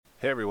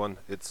Hey everyone,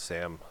 it's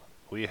Sam.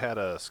 We had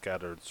a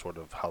scattered sort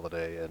of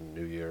holiday and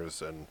New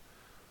Year's and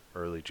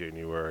early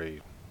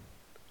January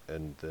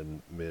and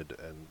then mid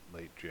and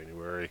late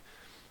January.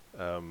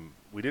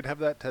 We did have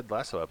that Ted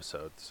Lasso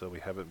episode, so we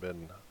haven't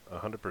been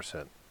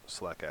 100%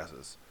 slack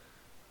asses.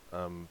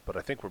 But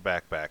I think we're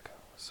back.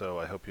 So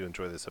I hope you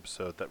enjoy this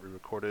episode that we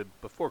recorded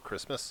before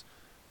Christmas,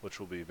 which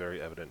will be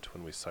very evident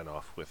when we sign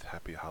off with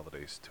happy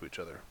holidays to each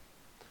other.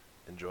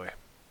 Enjoy.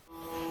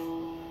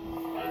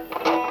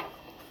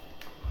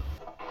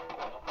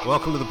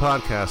 Welcome to the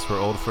podcast where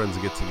old friends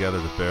get together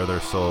to bare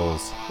their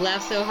souls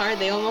Laugh so hard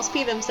they almost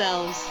pee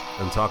themselves.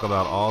 and talk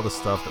about all the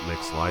stuff that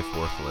makes life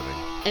worth living.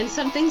 And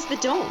some things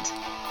that don't.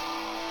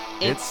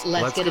 It's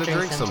Let's Get a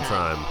Drink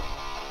Sometime.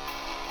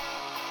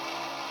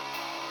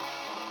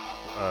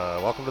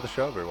 Welcome to the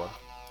show, everyone.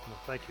 Well,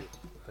 thank you.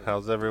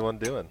 How's everyone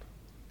doing?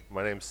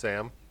 My name's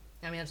Sam.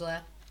 I'm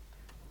Angela.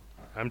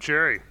 I'm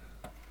Jerry.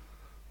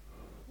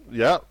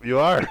 Yeah, you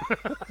are.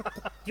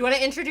 You want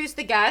to introduce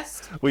the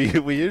guest? we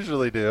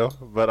usually do,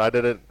 but I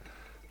didn't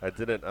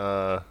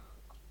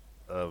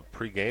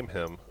pre-game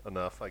him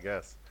enough, I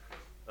guess.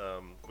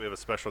 We have a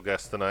special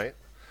guest tonight.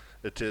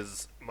 It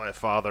is my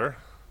father.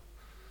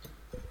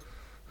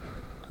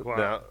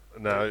 Wow.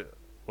 Now,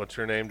 what's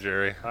your name,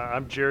 Jerry?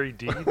 I'm Jerry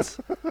Deeds,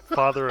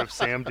 father of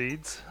Sam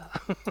Deeds.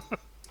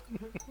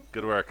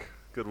 Good work.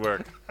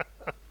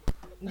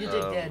 You did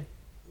good.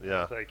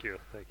 Yeah. Thank you.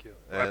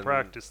 I And-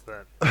 practiced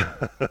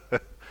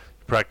that.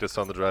 Practice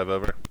on the drive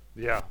over.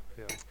 Yeah.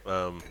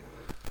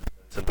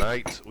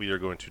 Tonight we are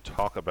going to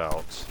talk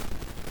about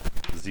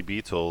the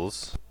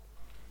Beatles,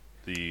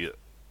 the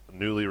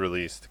newly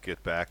released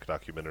Get Back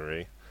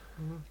documentary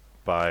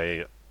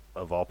by,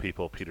 of all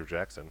people, Peter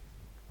Jackson,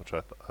 which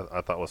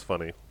I thought was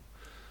funny.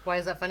 Why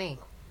is that funny?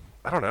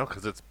 I don't know,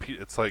 because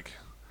it's like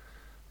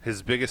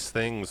his biggest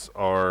things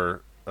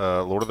are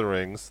Lord of the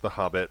Rings, The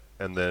Hobbit,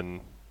 and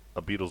then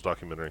a Beatles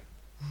documentary.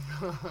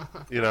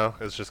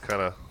 It's just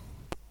kind of.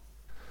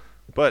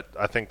 But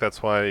I think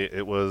that's why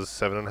it was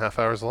 7.5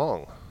 hours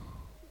long,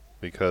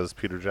 because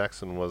Peter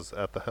Jackson was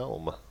at the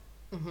helm.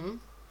 Mm-hmm.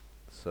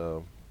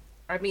 So.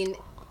 I mean,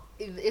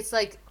 it's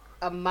like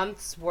a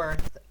month's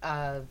worth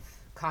of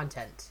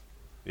content.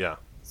 Yeah.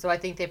 So I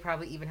think they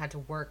probably even had to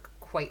work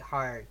quite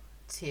hard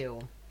to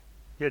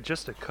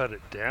Just to cut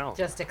it down.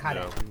 it. I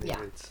mean,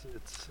 Yeah. It's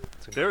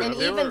There- And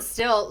there even were-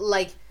 still,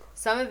 like,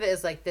 some of it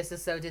is like, this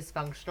is so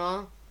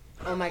dysfunctional.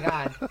 Oh my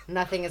god,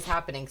 nothing is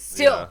happening.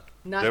 Still, Yeah.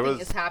 nothing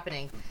is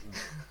happening.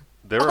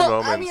 There were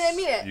moments I mean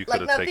it. you Like,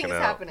 could have nothing taken is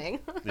out. happening.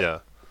 Yeah.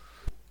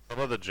 Some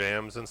of the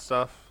jams and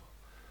stuff,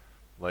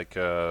 like,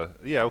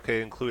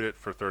 include it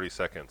for 30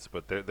 seconds,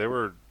 but they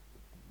were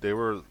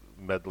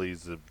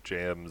medleys of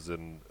jams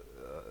and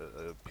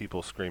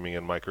people screaming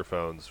in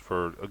microphones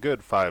for a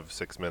good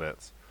 5-6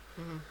 minutes.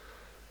 Mm-hmm.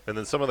 And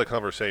then some of the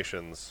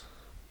conversations,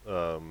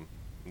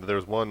 there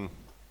was one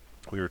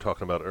we were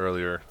talking about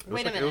earlier. It was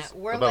Wait a like- it minute.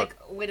 was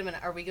Wait a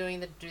minute. Are we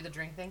going to do the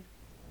drink thing?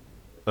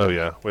 Oh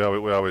yeah, we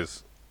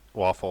always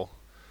waffle.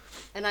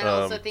 And I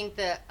also think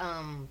that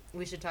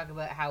we should talk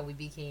about how we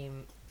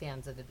became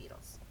fans of the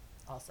Beatles,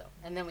 also,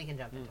 and then we can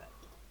jump into it.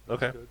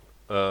 Okay.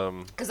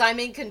 Because I'm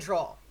in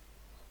control.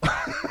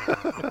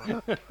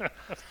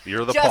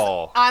 You're the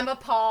Paul. I'm a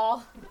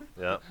Paul.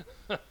 Yeah.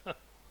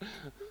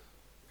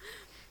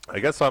 I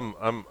guess I'm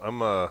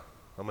a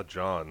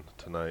John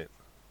tonight.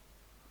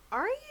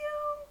 Are you?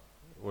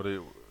 What do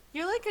you?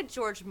 You're like a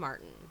George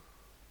Martin.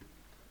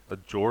 A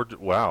George?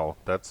 Wow,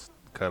 that's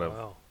kind of.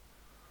 wow.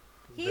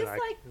 He's Then I-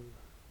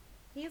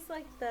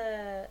 like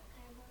the.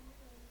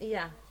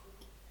 Yeah.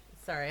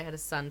 Sorry, I had a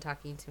son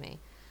talking to me.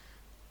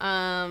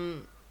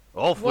 Off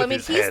Well, I with mean,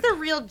 his he's head. the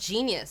real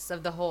genius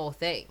of the whole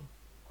thing.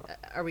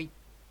 Are we?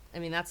 I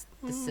mean, that's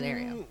the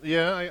scenario.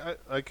 Yeah,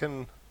 I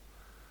can.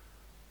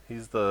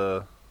 He's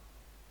sort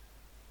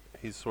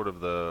of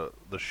the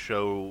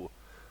show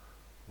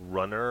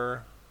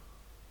runner.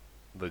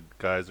 The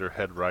guys are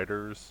head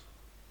writers.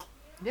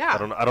 Yeah. I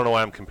don't know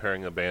why I'm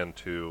comparing a band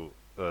to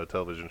a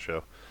television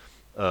show.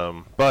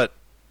 But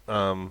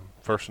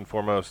first and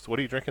foremost, what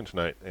are you drinking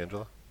tonight,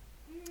 Angela?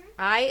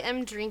 I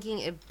am drinking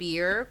a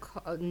beer.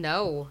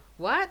 No.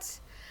 What?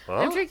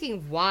 I'm Huh?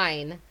 drinking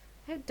wine.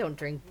 I don't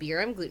drink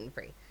beer. I'm gluten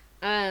free.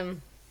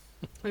 I'm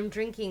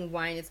drinking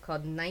wine. It's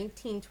called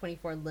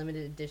 1924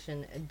 Limited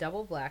Edition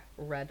Double Black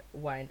Red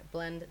Wine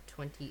Blend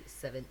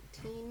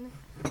 2017.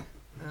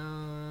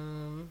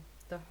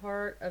 The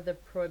heart of the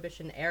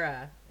Prohibition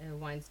era,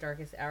 wine's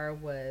darkest hour,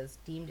 was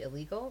deemed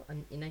illegal in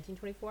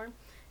 1924. It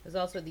was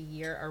also the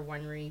year our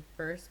winery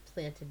first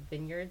planted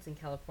vineyards in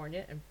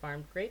California and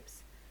farmed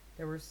grapes.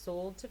 They were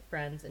sold to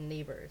friends and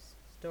neighbors.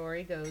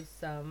 Story goes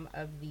some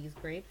of these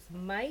grapes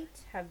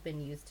might have been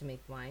used to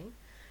make wine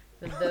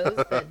for those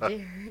that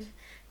dared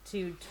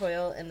to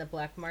toil in the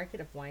black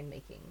market of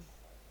winemaking.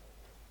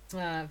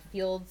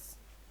 Field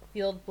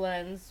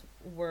blends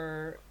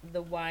were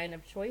the wine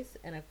of choice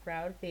and a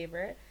crowd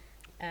favorite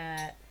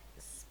at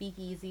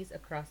speakeasies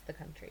across the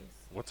countries.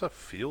 What's a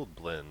field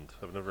blend?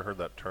 I've never heard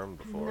that term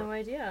before. No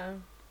idea.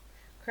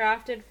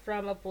 Crafted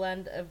from a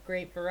blend of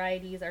grape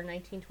varieties, our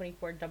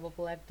 1924 Double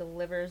Black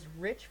delivers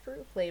rich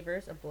fruit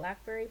flavors of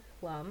blackberry,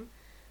 plum,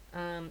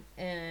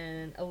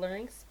 and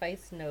alluring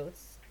spice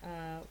notes.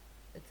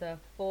 It's a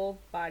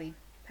full-bodied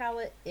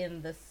palate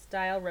in the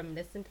style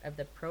reminiscent of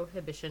the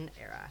Prohibition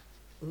era.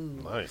 Ooh.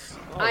 Nice.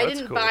 Oh, I that's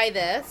didn't cool. buy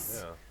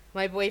this. Yeah.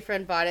 My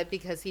boyfriend bought it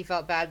because he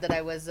felt bad that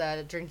I was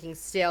drinking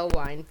stale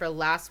wine for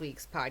last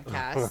week's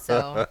podcast.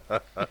 So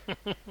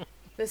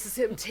this is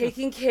him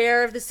taking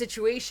care of the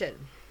situation.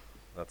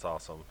 That's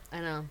awesome. I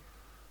know.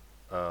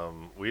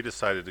 We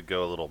decided to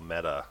go a little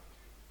meta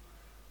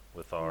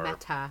with our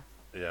Meta.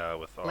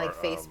 with our Like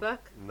Facebook?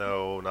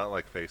 No, not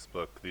like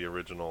Facebook. The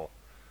original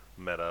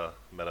meta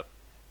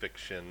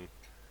fiction.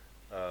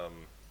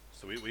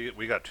 So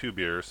we got 2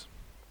 beers.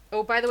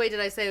 Oh, by the way, did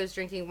I say I was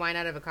drinking wine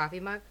out of a coffee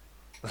mug?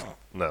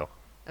 No.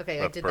 Okay,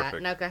 I That's did perfect.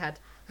 that. No, go ahead.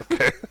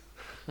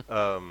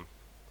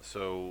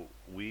 So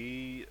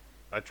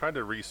I tried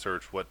to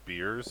research what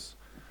beers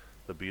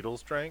the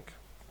Beatles drank,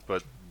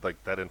 but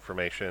like that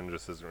information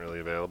just isn't really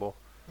available.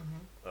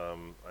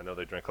 I know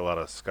they drank a lot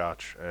of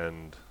Scotch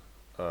and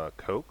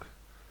Coke,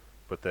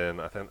 but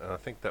then I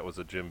think that was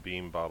a Jim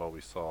Beam bottle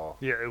we saw.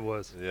 Yeah, it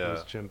was. It Yeah.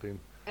 was Jim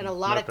Beam. And a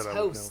lot Not of that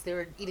I would toast. know. They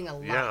were eating a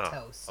lot Yeah, of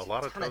toast. a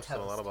lot of Ton toast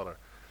and a lot of butter.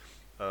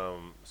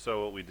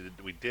 So what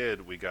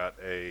we got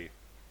a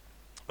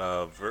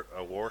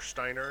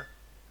Warsteiner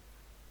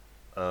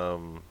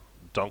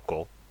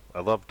Dunkel. I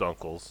love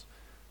Dunkels,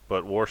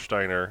 but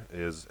Warsteiner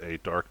is a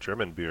dark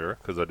German beer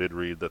because I did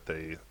read that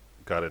they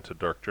got into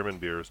dark German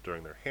beers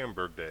during their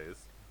Hamburg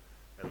days.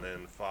 And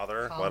then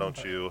Father, why don't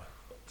Hamburg. you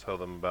tell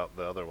them about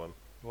the other one?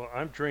 Well,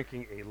 I'm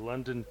drinking a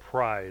London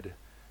Pride,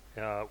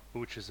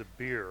 which is a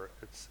beer.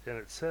 And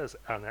it says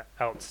an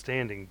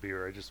outstanding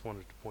beer. I just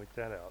wanted to point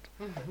that out.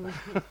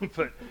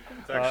 But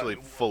It's actually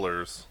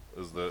Fuller's.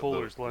 Is the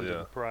Fuller's London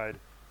yeah. Pride.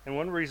 And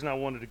one reason I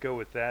wanted to go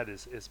with that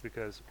is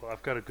because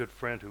I've got a good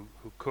friend who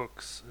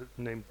cooks.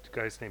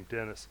 Guy's named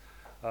Dennis.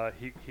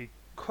 He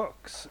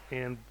cooks,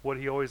 and what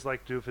he always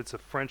likes to do, if it's a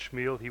French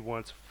meal, he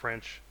wants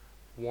French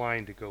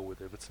wine to go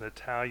with it. If it's an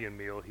Italian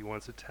meal, he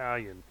wants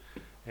Italian.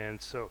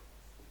 And so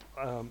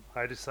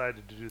I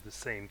decided to do the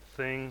same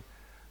thing.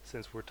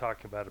 Since we're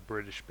talking about a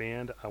British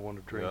band, I want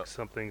to drink Yep.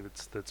 something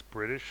that's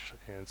British,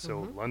 and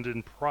so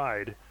London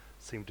Pride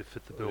seemed to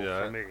fit the bill Yeah.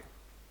 for me.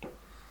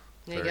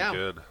 There you Very go.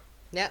 good.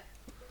 Yep.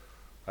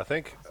 I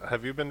think.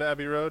 Have you been to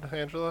Abbey Road,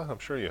 Angela? I'm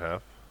sure you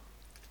have.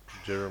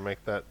 Did you ever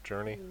make that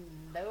journey?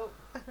 Nope.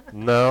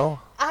 No.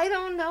 I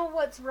don't know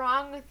what's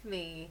wrong with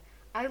me.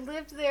 I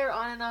lived there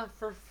on and off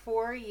for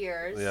 4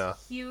 years. Yeah.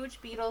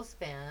 Huge Beatles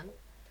fan.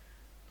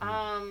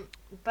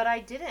 But I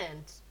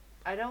didn't.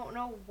 I don't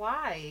know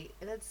why.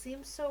 That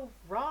seems so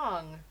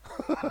wrong.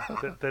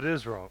 That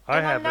is wrong. And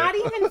I have I'm not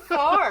it. even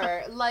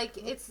far.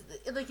 It's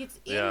in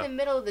Yeah. the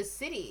middle of the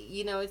city.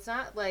 You know, it's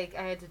not like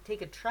I had to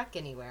take a truck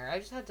anywhere. I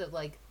just had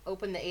to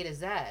open the A to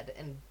Z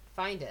and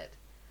find it.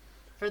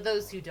 For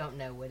those who don't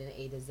know what an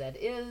A to Z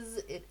is,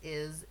 it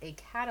is a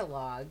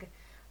catalog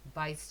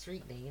by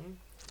street name.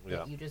 Yeah.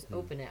 That you just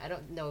open it. I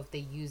don't know if they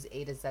use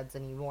A to Zs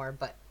anymore,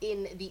 but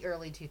in the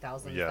early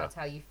 2000s, Yeah. that's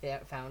how you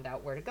found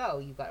out where to go.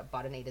 You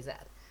bought an A to Z.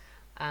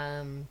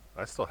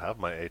 I still have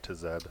my A to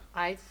Z.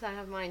 I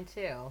have mine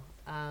too.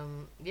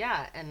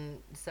 Yeah,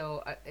 and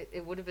so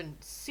it would have been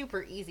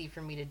super easy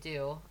for me to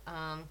do.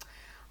 I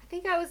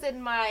think I was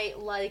in my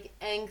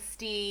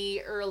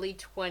angsty early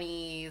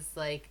 20s,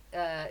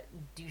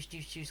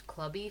 douche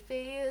clubby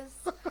phase.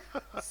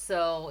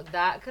 So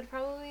that could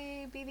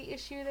probably be the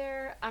issue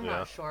there. I'm Yeah.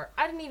 not sure.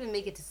 I didn't even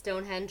make it to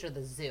Stonehenge or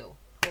the zoo.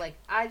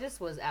 I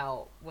just was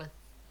out with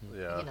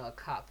Yeah. a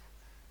cup,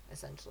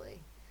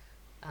 essentially.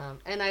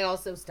 And I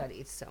also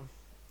studied, so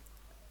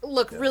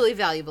really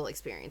valuable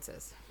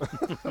experiences.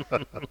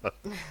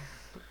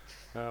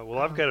 Well,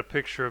 I've got a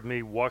picture of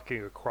me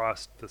walking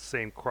across the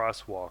same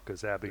crosswalk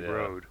as Abbey Yeah.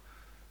 Road.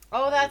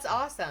 Oh, that's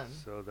awesome.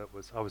 So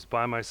I was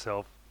by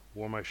myself,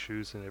 wore my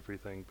shoes and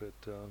everything, but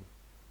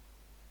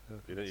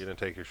You didn't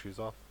take your shoes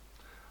off?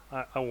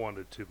 I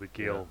wanted to, but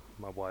Gail,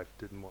 my wife,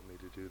 didn't want me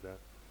to do that.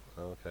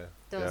 Oh, okay.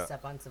 Don't Yeah.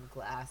 step on some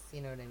glass,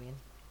 you know what I mean?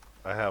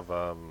 I have.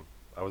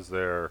 I was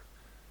there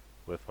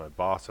with my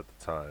boss at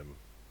the time,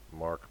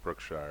 Mark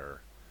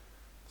Brookshire.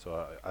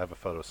 So I have a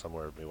photo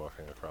somewhere of me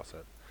walking across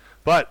it.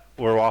 But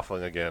we're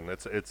waffling again.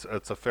 It's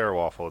a fair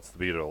waffle. It's the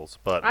Beatles.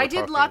 But I we're did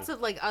talking- lots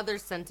of other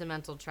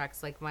sentimental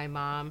treks. Like my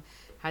mom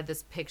had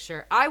this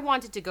picture. I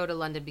wanted to go to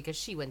London because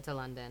she went to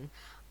London.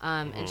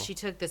 And she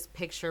took this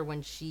picture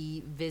when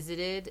she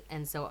visited,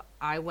 and so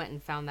I went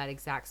and found that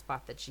exact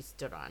spot that she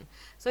stood on.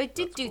 So I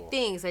did That's do cool.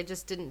 things. I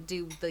just didn't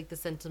do the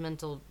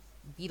sentimental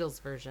Beatles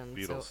version.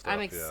 Beatles so stuff, I'm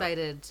yeah.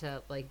 excited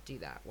to do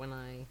that when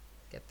I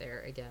get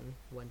there again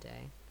one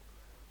day.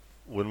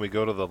 When we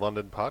go to the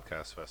London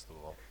Podcast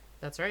Festival,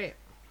 That's right.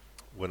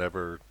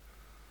 whenever,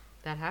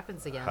 That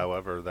happens again.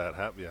 however that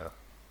happens, yeah.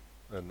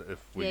 And if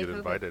we Yay, get COVID.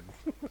 invited.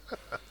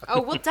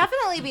 Oh, we'll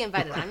definitely be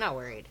invited. I'm not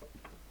worried.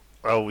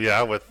 Oh,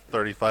 yeah, with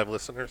 35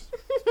 listeners?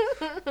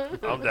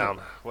 I'm down.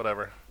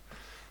 Whatever.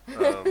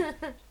 All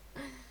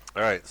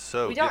right,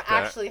 so We don't get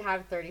that. actually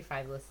have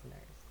 35 listeners.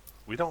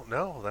 We don't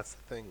know. That's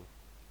the thing.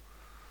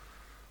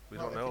 We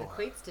Well, don't know. if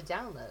it equates to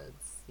downloads,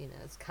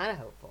 it's kind of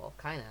hopeful.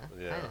 Kind of.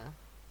 Yeah. Kind of.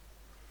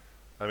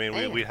 I mean,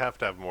 Anyway. we have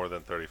to have more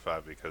than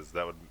 35 because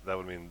that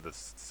would mean the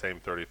same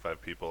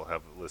 35 people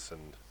have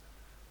listened.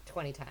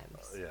 20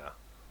 times. Yeah.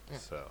 Yeah.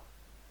 So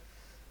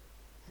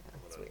Yeah,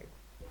 that's weird.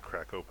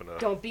 crack open a.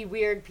 Don't be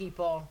weird,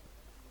 people.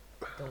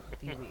 Don't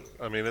be weird.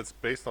 I mean, it's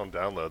based on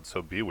downloads,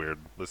 so be weird.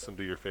 Listen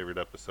to your favorite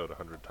episode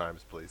 100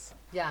 times, please.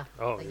 Yeah.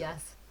 Oh, I yeah.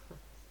 guess.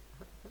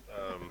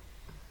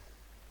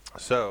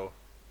 So,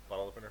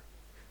 bottle opener.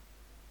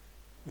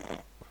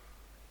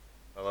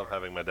 I love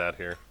having my dad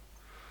here.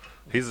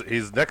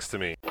 He's next to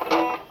me.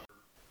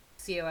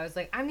 See you. I was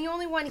like, I'm the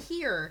only one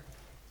here.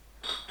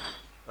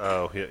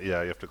 Oh,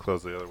 yeah. You have to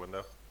close the other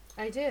window.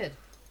 I did.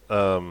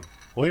 Well,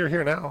 you're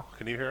here now.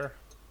 Can you hear?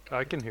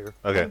 I can hear.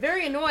 Okay. I'm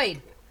very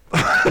annoyed.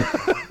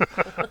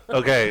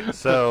 Okay.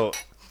 So,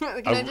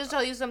 Can I just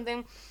tell you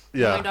something?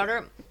 yeah. My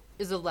daughter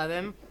is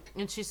 11,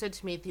 and she said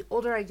to me, the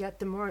older I get,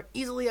 the more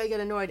easily I get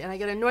annoyed, and I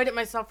get annoyed at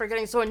myself for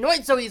getting so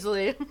annoyed so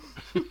easily.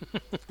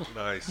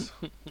 Nice.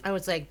 I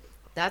was like,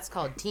 that's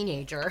called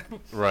teenager.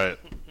 Right.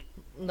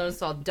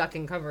 Those all duck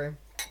and cover.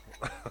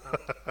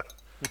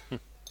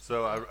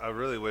 So I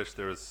really wish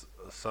there was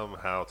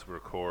somehow to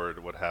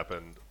record what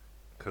happened,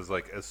 because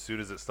like as soon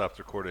as it stops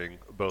recording,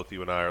 both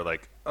you and I are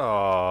like,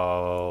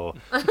 oh.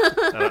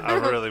 And I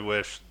really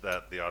wish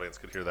that the audience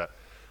could hear that.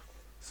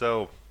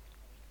 So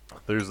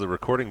there's the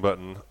recording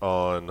button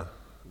on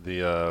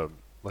the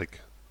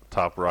like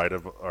top right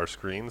of our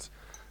screens,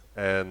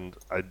 and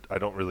I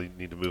don't really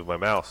need to move my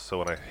mouse. So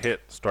when I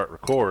hit start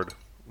record,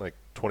 like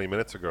 20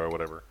 minutes ago or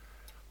whatever,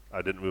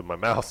 I didn't move my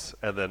mouse,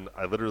 and then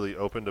I literally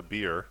opened a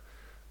beer,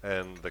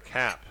 and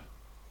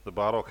the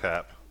bottle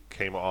cap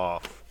came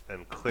off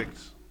and clicked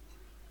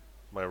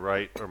my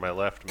right or my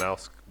left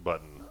mouse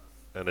button,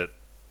 and it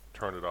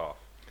turned it off.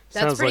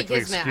 That's Sounds pretty like an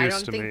kismet. I excuse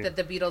don't to think me. that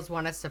the Beatles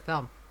want us to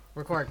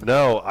record.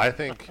 No, I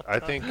think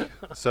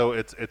so.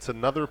 It's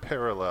another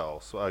parallel.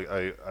 So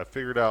I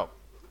figured out,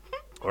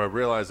 or I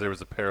realized there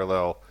was a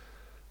parallel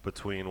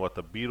between what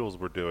the Beatles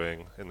were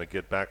doing in the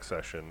Get Back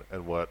session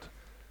and what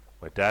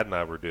my dad and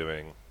I were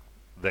doing.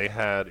 They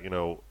had,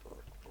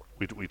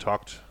 we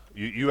talked.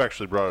 You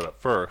actually brought it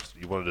up first.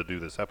 You wanted to do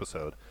this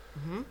episode,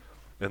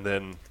 and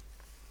then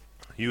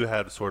you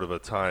had sort of a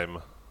time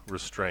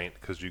restraint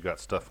because you got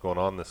stuff going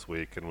on this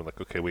week, and we're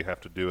like, okay, we have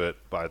to do it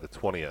by the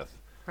 20th.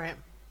 Right.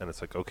 And it's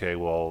like, okay,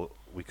 well,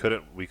 we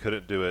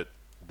couldn't do it.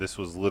 This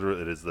was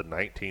literally, it is the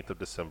 19th of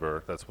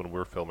December. That's when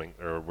we're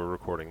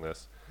recording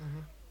this.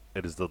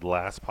 It is the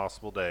last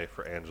possible day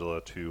for Angela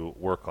to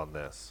work on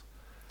this.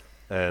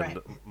 And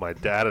Right. my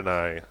dad and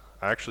I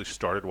actually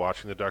started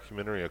watching the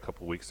documentary a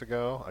couple weeks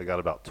ago. I got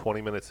about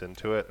 20 minutes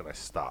into it and I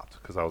stopped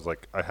because I was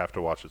like, I have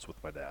to watch this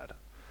with my dad.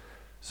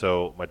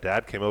 So my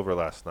dad came over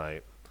last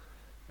night,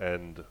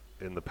 and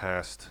in the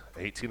past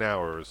 18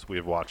 hours, we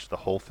have watched the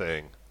whole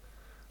thing.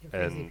 You're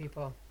crazy And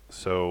people.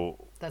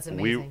 So That's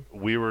amazing.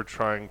 we were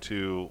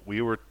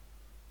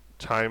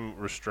time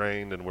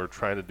restrained, and we're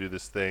trying to do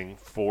this thing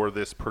for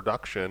this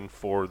production,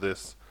 for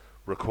this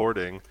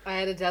recording, I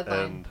had a deadline.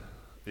 and Or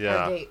a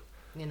yeah, date,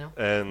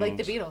 and like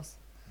the Beatles.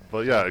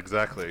 But yeah,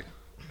 exactly.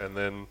 And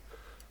then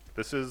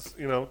this is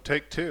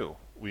take two.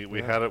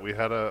 We had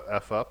a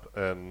F up,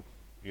 and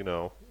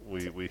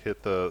we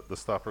hit the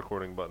stop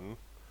recording button.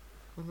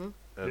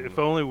 And If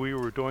only we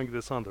were doing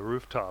this on the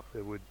rooftop,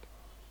 it would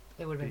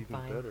It would be have been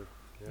even fine. better.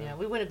 Yeah,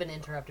 we wouldn't have been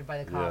interrupted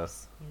by the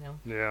cops,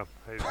 Yeah,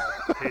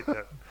 I hate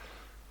that.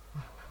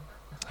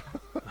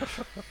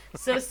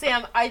 So,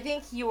 Sam, I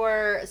think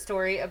your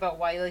story about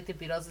why you like the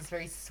Beatles is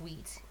very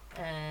sweet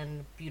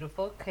and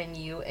beautiful. Can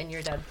you and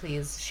your dad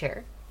please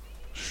share?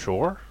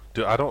 Sure.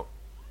 Do I know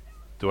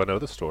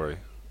the story?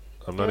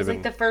 I'm It not was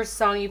even. like the first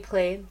song you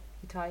played.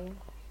 He taught you.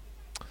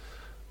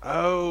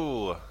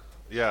 Oh,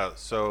 yeah.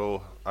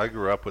 So I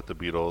grew up with the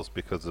Beatles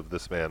because of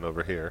this man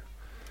over here,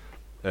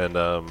 and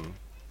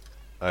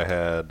I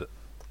had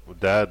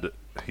Dad.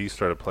 He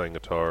started playing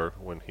guitar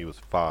when he was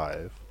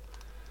 5,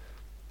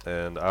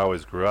 and I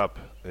always grew up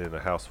in a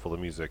house full of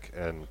music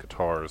and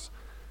guitars,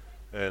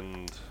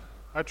 and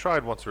I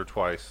tried once or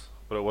twice,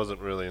 but it wasn't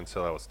really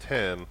until I was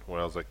 10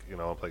 when I was like,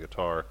 I'll play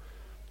guitar,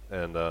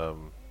 and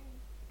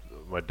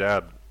my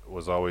dad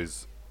was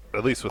always,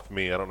 at least with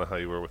me, I don't know how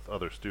you were with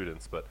other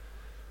students, but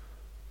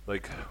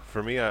like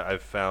for me,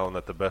 I've found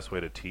that the best way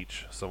to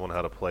teach someone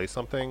how to play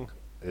something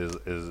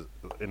is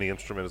any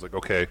instrument is like,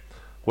 okay,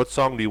 what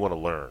song do you want to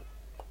learn?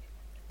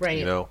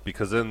 Right.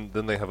 Because then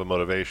they have a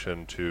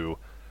motivation to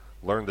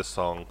learn this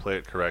song, play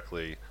it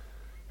correctly,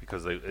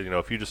 because they,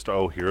 if you just,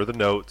 here are the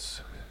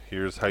notes,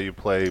 here's how you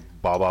play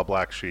Ba Ba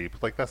Black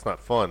Sheep, like that's not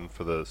fun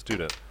for the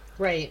student.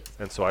 Right.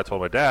 And so I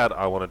told my dad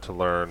I wanted to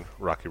learn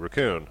Rocky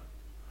Raccoon.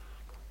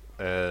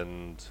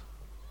 And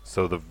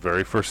so the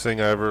very first thing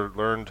I ever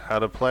learned how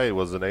to play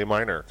was an A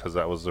minor, because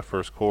that was the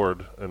first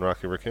chord in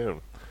Rocky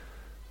Raccoon.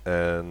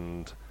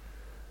 And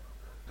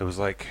it was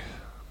like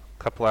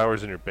a couple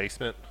hours in your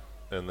basement,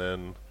 and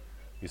then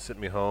you sent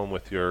me home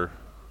with your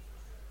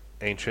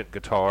ancient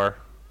guitar,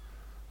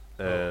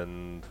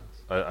 and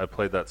I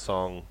played that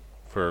song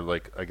for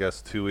like I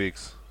guess 2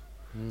 weeks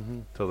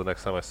till the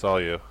next time I saw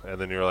you, and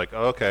then you're like,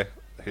 oh, okay,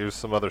 here's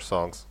some other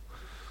songs.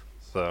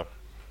 So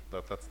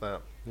that's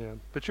that. Yeah,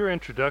 but your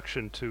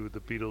introduction to the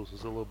Beatles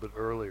was a little bit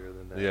earlier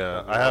than that.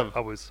 Yeah, I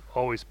was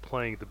always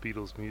playing the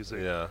Beatles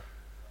music. Yeah.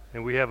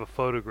 And we have a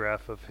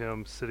photograph of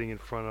him sitting in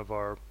front of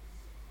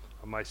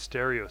my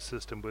stereo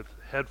system with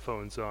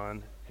headphones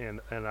on, and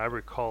I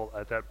recall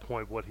at that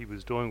point what he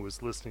was doing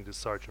was listening to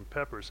Sgt.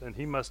 Pepper's, and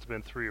he must have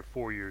been 3 or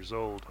 4 years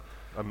old.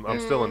 I'm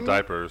still in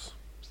diapers.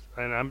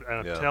 And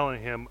I'm Yeah.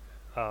 telling him,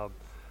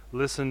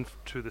 listen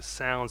to the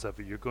sounds of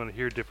it. You're going to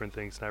hear different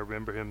things. And I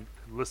remember him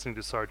listening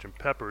to Sgt.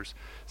 Pepper's,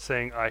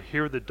 saying, "I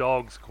hear the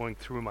dogs going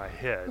through my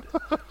head,"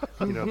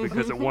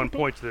 because at one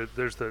point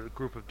there's the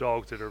group of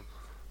dogs that are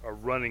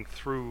running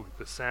through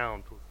the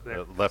sound,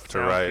 Left to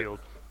sound right. field.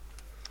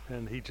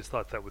 And he just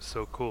thought that was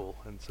so cool.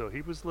 And so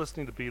he was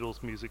listening to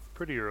Beatles music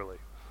pretty early.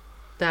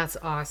 That's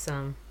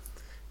awesome.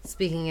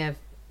 Speaking of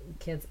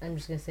kids, I'm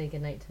just gonna say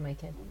goodnight to my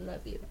kid.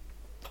 Love you.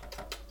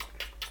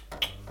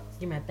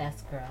 You're my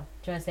best girl.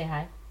 Do you wanna say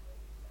hi?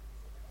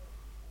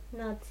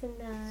 Not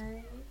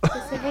tonight.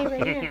 Just say hey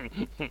right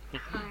now.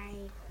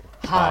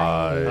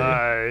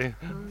 Hi.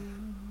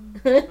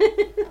 Hi.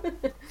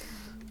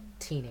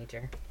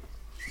 Teenager.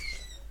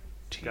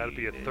 Got to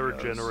be a third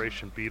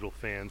generation Beatle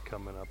fan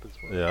coming up as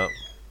well. Yeah.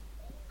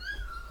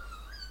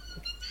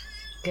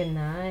 Good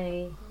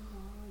night.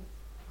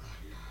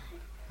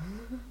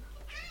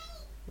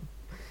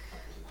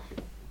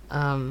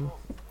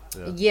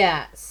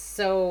 Yeah,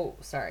 so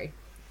sorry.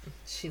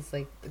 She's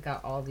like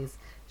got all these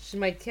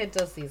my kid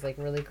does these like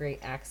really great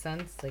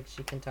accents. Like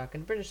she can talk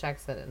in a British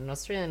accent, an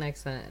Australian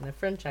accent, and a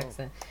French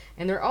accent,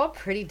 and they're all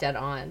pretty dead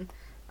on.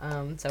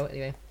 So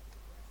anyway,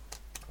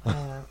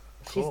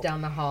 she's Cool.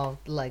 down the hall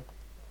like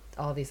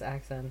all these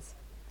accents.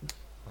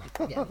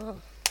 Yeah,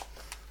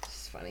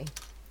 she's funny.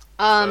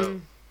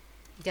 Go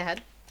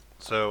ahead.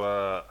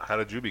 So how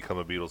did you become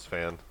a Beatles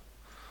fan?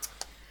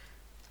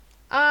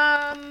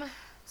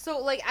 So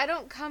like I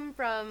don't come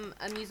from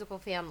a musical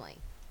family.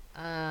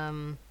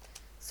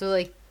 So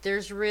like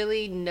there's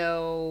really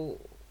no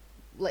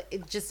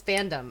just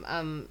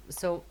fandom.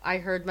 So I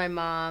heard my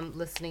mom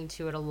listening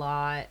to it a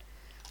lot.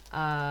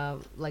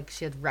 Like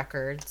she had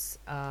records.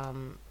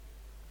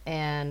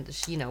 And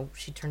she,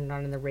 she turned it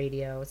on in the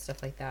radio,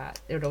 stuff like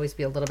that. It would always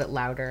be a little bit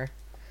louder.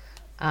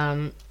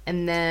 And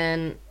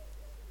then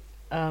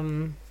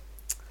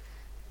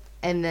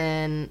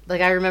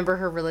like I remember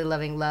her really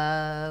loving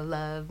Love,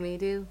 Love Me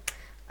Do.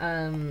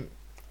 And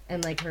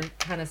like her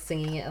kind of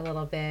singing it a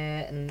little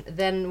bit. And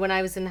then when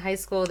I was in high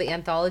school, the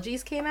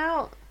anthologies came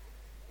out.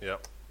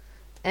 Yep.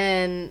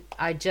 And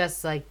I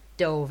just like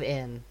dove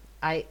in.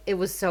 It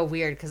was so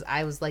weird because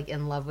I was like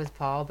in love with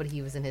Paul, but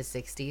he was in his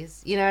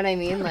 60s. You know what I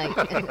mean? Like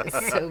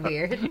it's so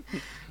weird.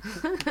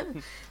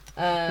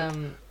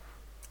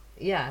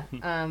 Yeah.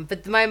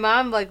 But my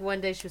mom, like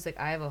one day she was like,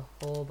 I have a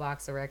whole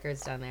box of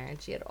records down there,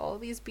 and she had all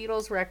these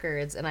Beatles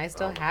records, and I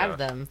still Oh my have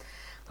gosh. them.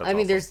 That's I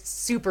mean, awesome. they're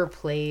super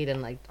played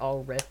and like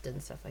all ripped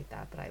and stuff like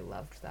that, but I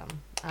loved them.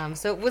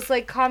 So it was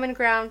like common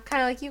ground,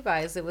 kind of like you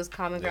guys. It was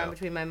common ground Yeah.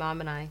 between my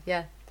mom and I.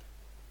 Yeah.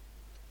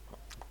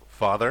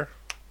 Father?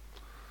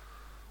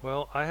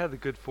 Well, I had the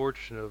good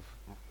fortune of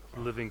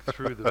living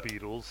through the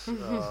Beatles.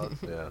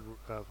 Yeah.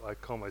 I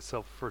call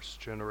myself first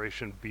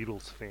generation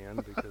Beatles fan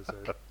because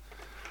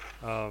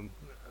an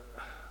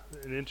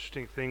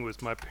interesting thing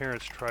was my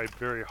parents tried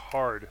very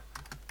hard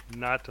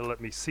not to let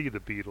me see the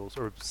Beatles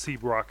or see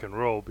rock and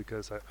roll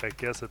because I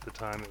guess at the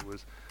time it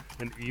was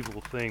an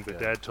evil thing. But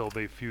Yeah. Dad told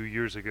me a few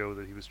years ago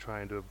that he was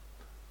trying to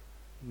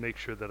make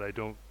sure that I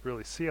don't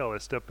really see all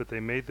that stuff. But they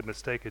made the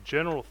mistake. A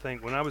general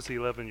thing when I was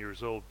 11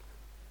 years old,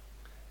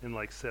 and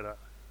like said,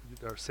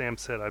 or Sam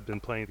said, I've been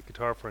playing the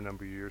guitar for a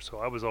number of years, so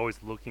I was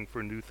always looking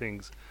for new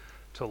things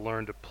to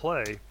learn to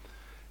play.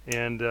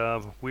 And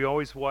we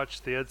always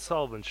watched the Ed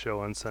Sullivan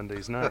Show on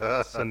Sunday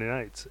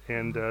nights.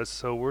 And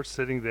so we're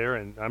sitting there,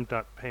 and I'm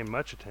not paying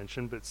much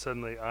attention, but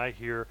suddenly I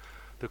hear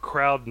the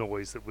crowd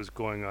noise that was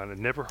going on. I'd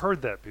never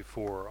heard that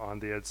before on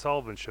the Ed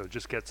Sullivan Show. It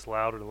just gets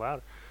louder and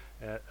louder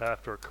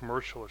after a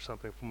commercial or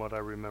something, from what I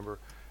remember.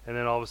 And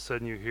then all of a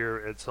sudden you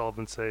hear Ed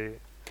Sullivan say,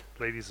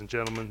 "Ladies and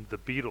gentlemen, the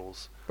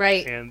Beatles."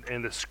 Right.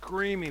 And the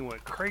screaming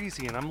went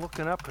crazy, and I'm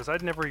looking up because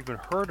I'd never even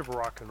heard of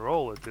rock and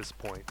roll at this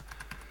point.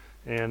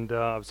 And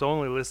I was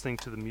only listening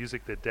to the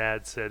music that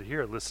Dad said,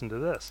 "Here, listen to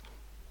this."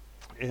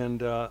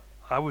 And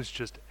I was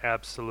just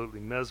absolutely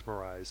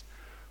mesmerized.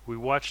 We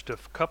watched a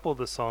couple of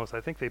the songs.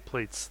 I think they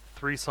played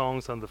 3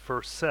 songs on the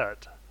first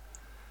set.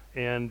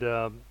 And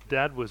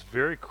Dad was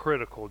very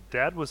critical.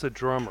 Dad was a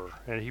drummer,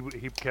 and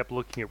he kept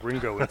looking at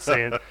Ringo and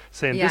saying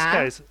this Yeah.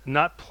 guy's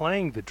not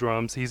playing the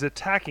drums, he's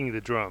attacking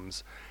the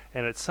drums.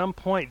 And at some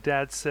point,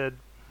 Dad said,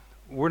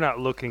 "We're not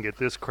looking at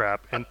this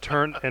crap," and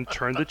turned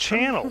the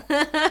channel.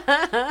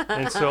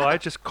 And so I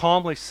just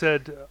calmly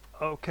said,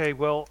 "Okay,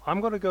 well,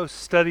 I'm going to go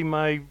study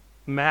my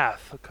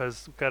math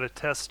because I've got a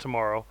test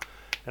tomorrow."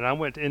 And I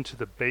went into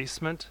the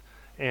basement,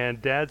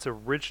 and Dad's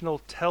original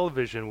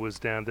television was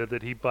down there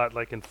that he bought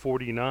like in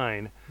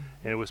 '49,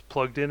 and it was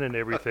plugged in and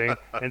everything.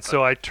 And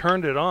so I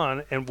turned it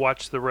on and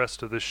watched the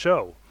rest of the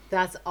show.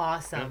 That's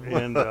awesome.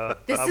 And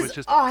This I was is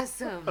just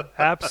awesome.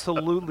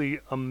 absolutely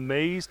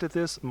amazed at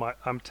this.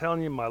 I'm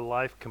telling you, my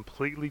life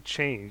completely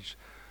changed,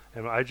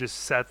 and I just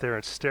sat there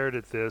and stared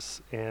at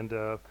this. And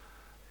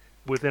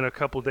within a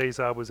couple days,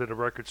 I was at a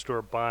record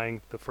store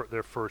buying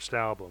their first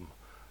album.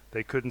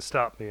 They couldn't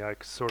stop me. I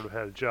sort of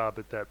had a job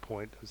at that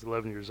point. I was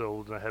 11 years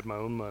old, and I had my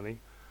own money,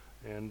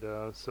 and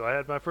so I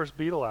had my first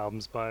Beatle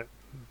albums bought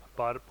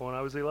it when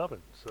I was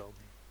 11. So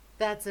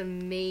That's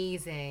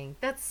amazing.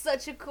 That's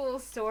such a cool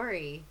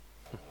story.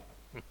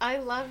 I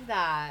love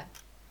that.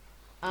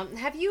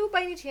 Have you,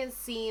 by any chance,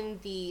 seen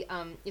the?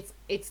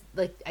 It's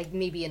like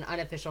maybe an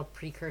unofficial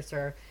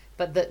precursor,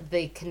 but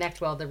they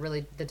connect well. The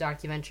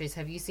documentaries.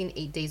 Have you seen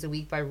 8 Days a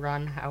Week by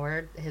Ron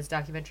Howard? His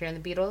documentary on the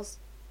Beatles.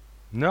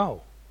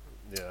 no.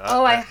 Yeah,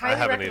 I highly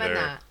haven't recommend either.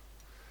 that.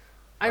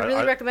 I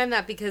really recommend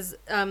that because,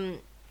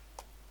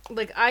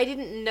 like, I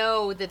didn't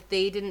know that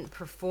they didn't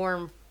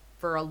perform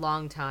for a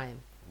long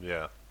time.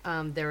 Yeah.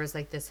 There was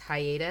like this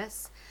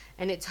hiatus,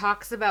 and it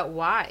talks about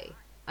why,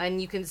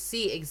 and you can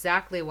see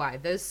exactly why.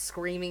 Those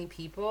screaming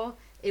people,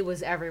 it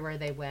was everywhere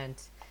they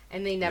went,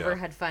 and they never Yeah.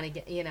 had fun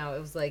again. You know, it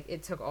was like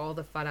it took all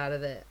the fun out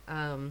of it.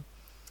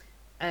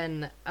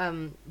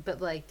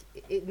 But like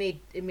it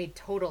made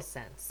total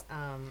sense.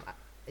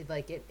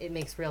 It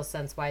makes real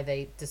sense why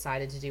they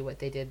decided to do what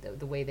they did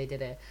the way they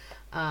did it,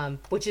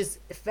 which is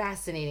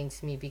fascinating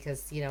to me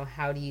because, you know,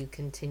 how do you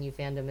continue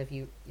fandom if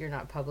you're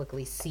not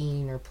publicly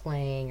seen or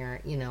playing, or,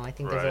 you know, I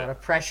think there's a Right. lot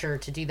of pressure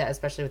to do that,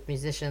 especially with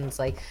musicians,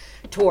 like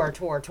tour,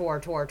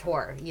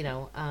 you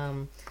know,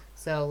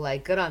 so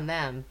like good on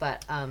them,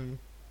 but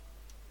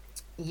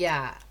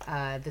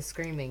the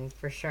screaming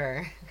for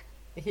sure.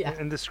 Yeah.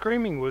 And the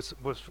screaming was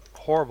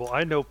horrible.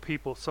 I know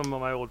people, some of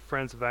my old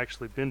friends have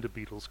actually been to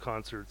Beatles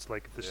concerts,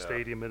 like at the Yeah.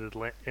 stadium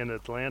in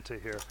Atlanta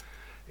here.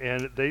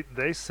 And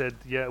they said,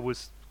 yeah, it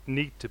was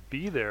neat to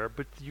be there,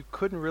 but you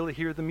couldn't really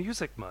hear the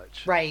music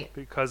much. Right.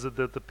 Because of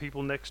the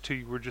people next to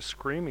you were just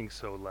screaming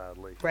so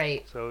loudly.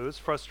 Right. So it was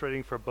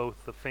frustrating for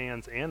both the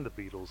fans and the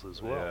Beatles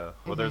as well. Yeah.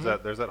 Well, there's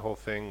that whole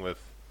thing with,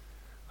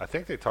 I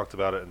think they talked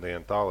about it in the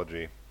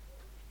anthology.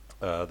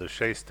 The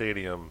Shea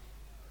Stadium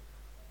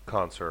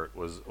concert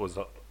was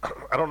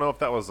I don't know if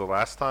that was the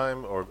last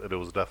time or it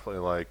was definitely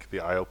like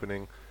the eye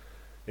opening.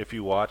 If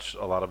you watch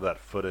a lot of that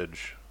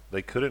footage,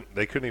 they couldn't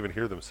even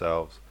hear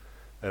themselves.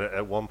 And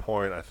at one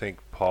point, I think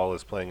Paul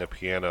is playing a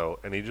piano,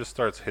 and he just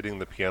starts hitting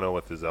the piano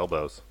with his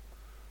elbows.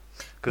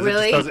 Because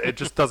Really? it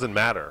just doesn't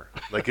matter.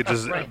 Like it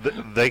just Right.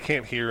 they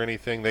can't hear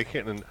anything. They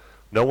can't. And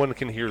no one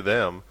can hear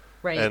them.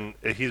 Right. And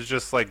he's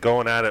just like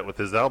going at it with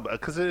his elbow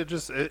because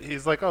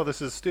he's like, oh,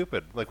 this is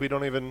stupid. Like we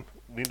don't even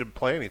need to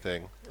play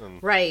anything.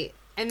 And Right.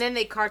 And then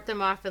they cart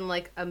them off in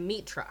like a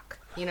meat truck.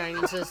 You know what I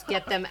mean? Just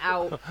get them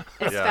out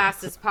as Yeah.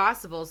 fast as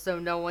possible so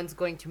no one's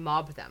going to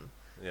mob them.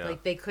 yeah,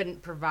 Like they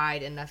couldn't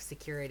provide enough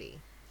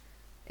security.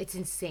 It's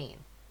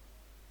insane.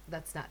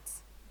 That's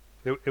nuts.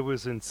 It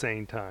was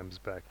insane times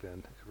back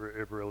then.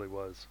 It really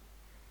was.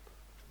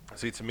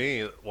 see, to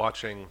me,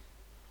 watching.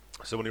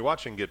 So when you're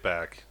watching Get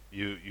Back,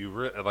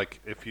 like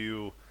if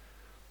you,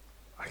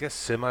 I guess,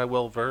 semi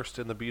well versed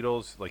in the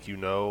Beatles, like you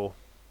know,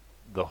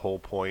 the whole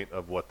point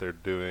of what they're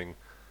doing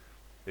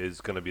is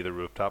going to be the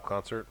rooftop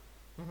concert,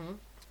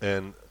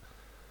 and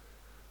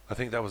I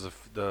think that was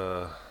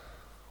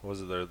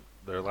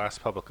their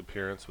last public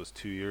appearance was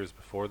 2 years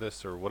before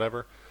this or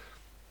whatever,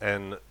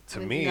 and to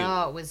me,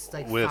 No, it was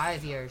like with-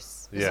 5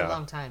 years. It was yeah. a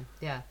long time.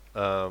 Yeah.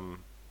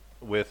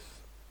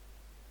 with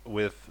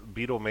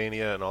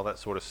Beatlemania and all that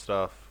sort of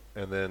stuff,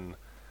 and then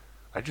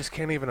I just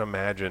can't even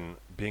imagine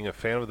being a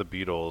fan of the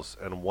Beatles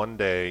and one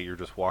day you're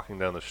just walking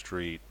down the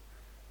street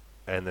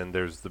and then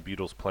there's the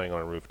Beatles playing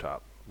on a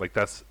rooftop. Like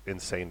that's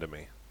insane to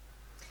me.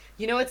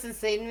 You know what's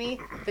insane to me?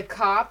 The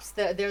cops,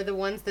 they're the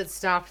ones that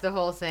stopped the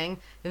whole thing.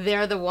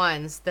 They're the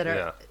ones that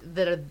are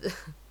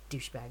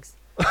douchebags.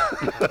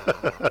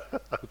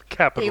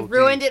 Capital They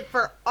ruined D. it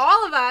for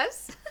all of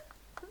us.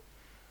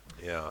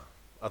 Yeah.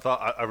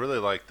 I really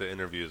like the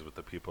interviews with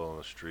the people on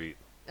the street.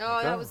 Oh,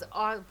 Okay. that was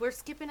odd. We're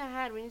skipping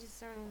ahead. We need to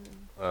start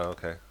Oh,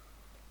 okay.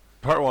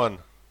 Part one.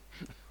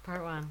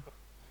 part one.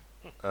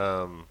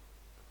 Um,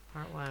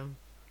 Part one.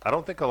 I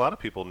don't think a lot of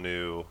people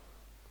knew.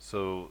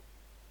 So,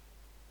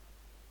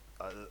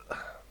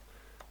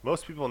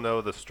 most people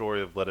know the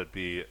story of Let It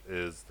Be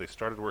is they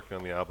started working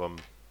on the album.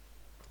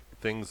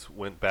 Things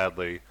went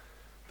badly.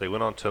 They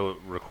went on to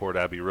record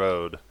Abbey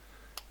Road,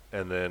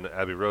 and then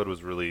Abbey Road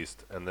was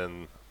released, and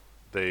then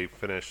they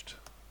finished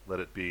Let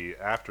It Be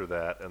after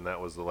that, and that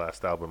was the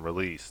last album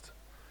released,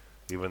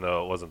 even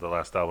though it wasn't the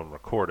last album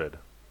recorded.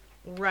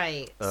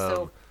 Right.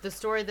 So the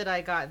story that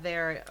I got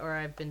there, or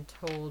I've been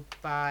told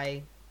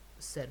by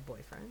said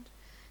boyfriend,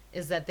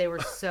 is that they were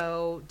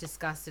so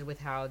disgusted with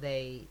how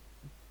they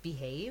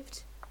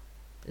behaved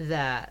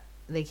that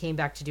they came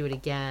back to do it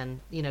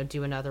again, you know,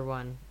 do another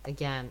one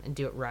again and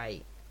do it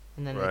right.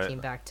 And then Right. they came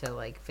back to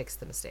like fix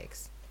the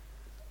mistakes.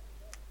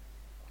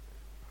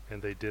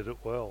 And they did it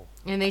well.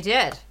 And they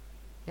did.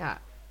 Yeah,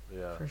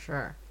 Yeah. for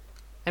sure.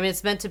 I mean,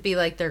 it's meant to be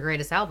like their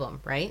greatest album,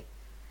 right?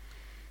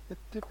 It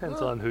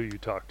depends on who you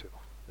talk to.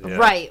 Yeah.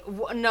 Right.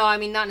 No, I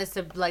mean, not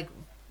necessarily like,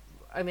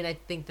 I mean, I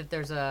think that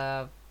there's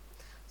a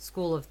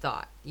school of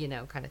thought,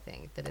 kind of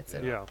thing, that it's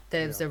Yeah.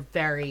 that it's a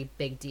very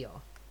big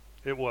deal.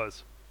 It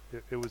was.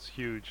 It was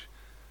huge.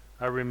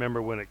 I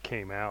remember when it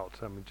came out.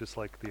 I mean, just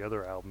like the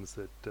other albums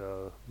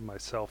that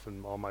myself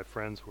and all my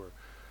friends were,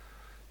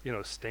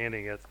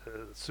 standing at,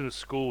 as soon as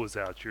school was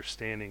out, you're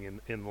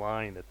standing in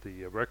line at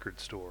the record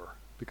store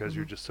because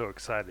you're just so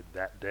excited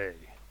that day.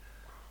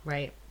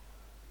 Right.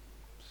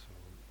 So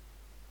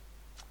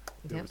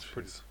it Yep.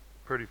 was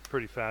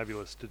pretty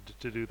fabulous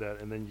to do that.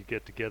 And then you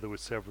get together with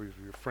several of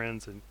your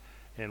friends,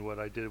 and what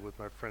I did with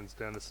my friends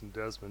Dennis and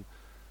Desmond,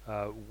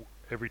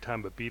 every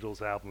time a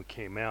Beatles album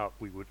came out,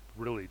 we would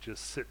really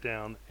just sit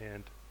down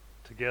and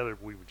together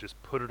we would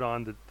just put it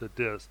on the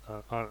disc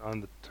on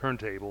the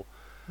turntable.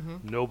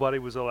 Nobody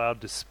was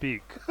allowed to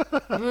speak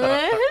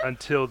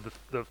until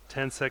the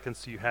 10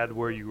 seconds you had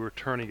where you were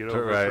turning it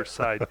over for Right.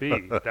 side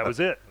B. That was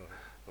it.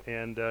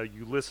 And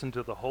you listened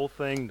to the whole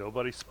thing.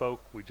 Nobody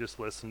spoke. We just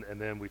listened, and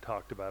then we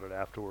talked about it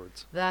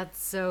afterwards. That's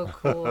so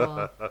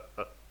cool.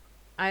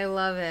 I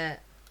love it.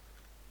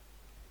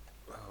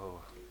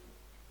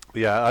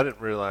 Yeah, I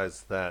didn't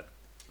realize that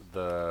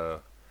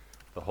the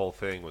whole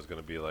thing was going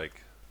to be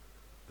like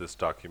this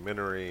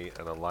documentary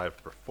and a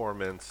live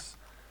performance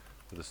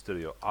with a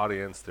studio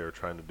audience. They were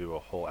trying to do a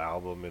whole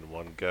album in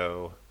one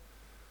go.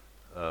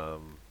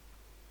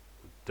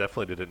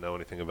 Definitely didn't know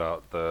anything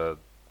about the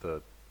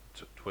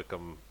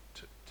Twickenham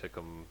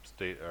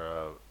State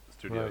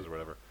Studios Right. or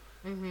whatever.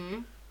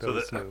 Mm-hmm. That So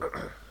was that, new.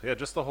 yeah,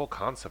 just the whole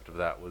concept of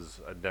that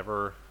was I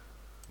never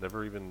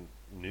even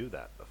knew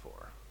that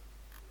before.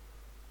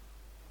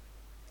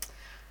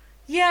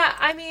 Yeah,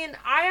 I mean,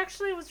 I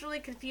actually was really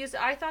confused.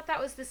 I thought that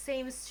was the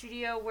same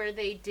studio where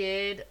they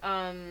did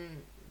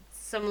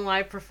some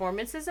live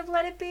performances of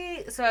Let It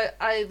Be. So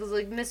I was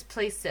like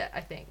misplaced it,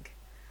 I think.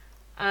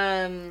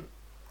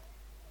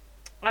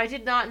 I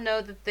did not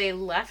know that they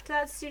left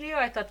that studio.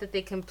 I thought that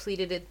they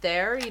completed it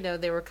there.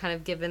 They were kind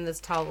of given this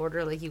tall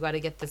order, like, you got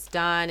to get this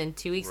done in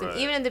 2 weeks. Right. And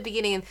even in the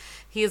beginning,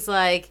 he's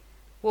like,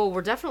 well,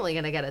 we're definitely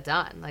going to get it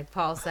done. Like,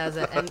 Paul says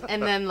it.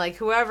 And then, like,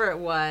 whoever it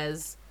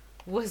was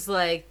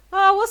like,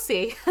 oh, we'll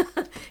see.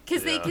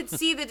 Because they Yeah. could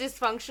see the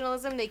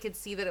dysfunctionalism. They could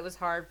see that it was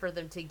hard for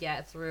them to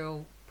get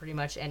through pretty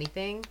much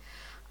anything.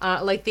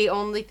 Like, the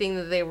only thing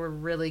that they were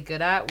really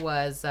good at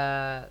was,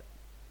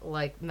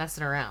 like,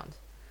 messing around.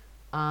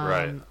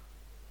 Right.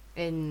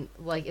 And,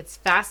 like, it's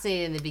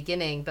fascinating in the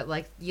beginning, but,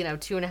 like,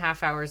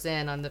 2.5 hours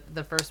in on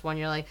the first one,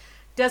 you're like,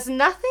 does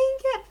nothing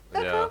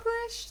get Yeah.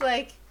 accomplished?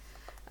 Like,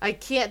 I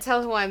can't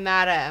tell who I'm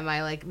mad at. Am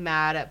I, like,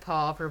 mad at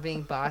Paul for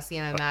being bossy?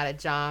 And I'm mad at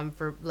John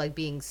for, like,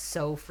 being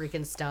so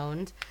freaking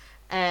stoned?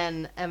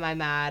 And am I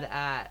mad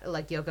at,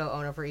 like, Yoko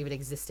Ono for even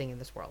existing in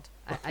this world?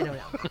 I don't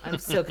know. I'm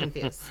so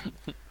confused.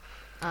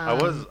 I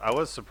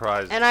was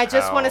surprised. And I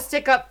just want to how-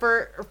 stick up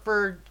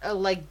for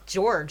like,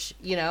 George,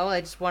 I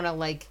just want to,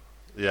 like,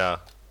 Yeah.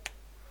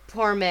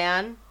 poor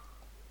man.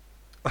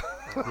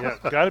 Yeah,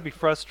 got to be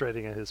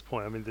frustrating at his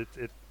point. I mean,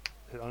 it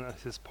on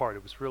his part,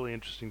 it was really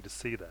interesting to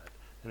see that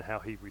and how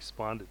he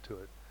responded to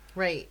it.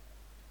 Right.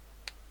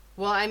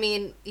 Well, I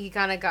mean, he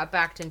kind of got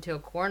backed into a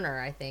corner,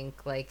 I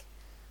think. Like,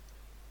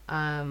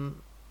 yeah,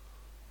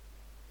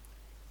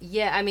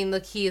 I mean,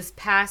 look, he is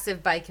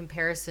passive by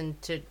comparison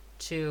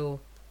to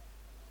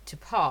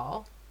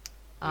Paul.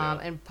 Yeah.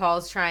 And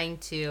Paul's trying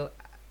to,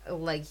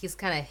 like, he's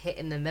kind of hit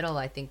in the middle,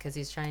 I think, because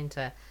he's trying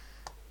to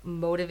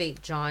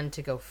motivate John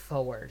to go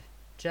forward,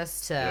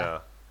 just to Yeah.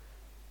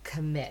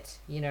 commit,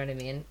 you know what I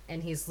mean?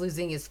 And he's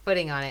losing his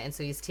footing on it, and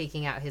so he's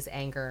taking out his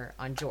anger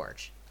on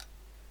George.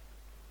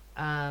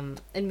 And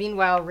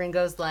meanwhile,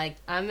 Ringo's like,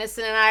 I'm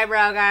missing an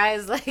eyebrow,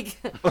 guys. Like,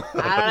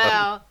 I don't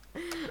know.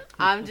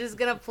 I'm just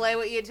gonna play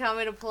what you tell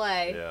me to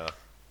play. Yeah.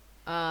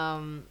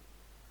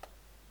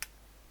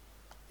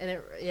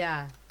 And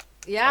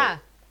yeah.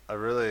 I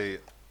really,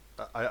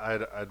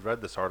 I'd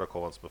read this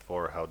article once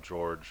before how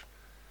George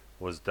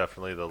was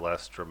definitely the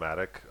less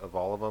dramatic of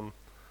all of them,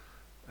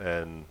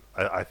 and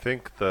I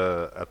think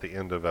at the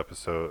end of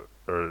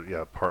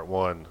part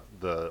 1,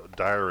 the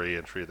diary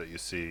entry that you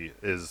see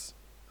is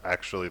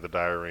actually the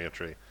diary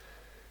entry,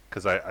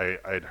 because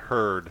I'd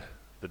heard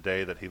the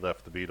day that he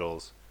left the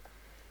Beatles,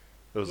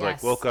 it was like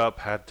Yes. woke up,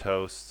 had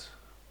toast,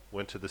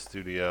 went to the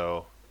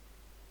studio,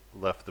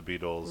 left the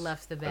Beatles,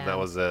 Left the and that band.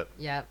 was it.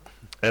 Yep.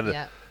 And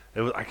Yep.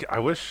 it was. I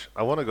wish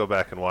I want to go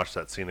back and watch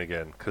that scene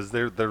again, because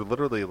they're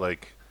literally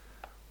like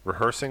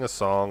rehearsing a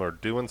song or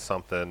doing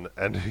something,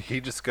 and he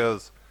just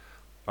goes,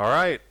 "All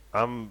right,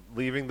 I'm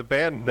leaving the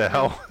band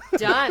now."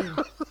 Done.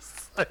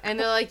 And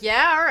they're like,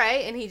 yeah, all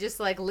right. And he just,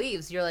 like,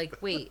 leaves. You're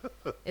like, wait,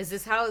 is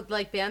this how,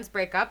 like, bands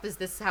break up? Is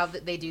this how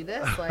they do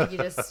this? Like, you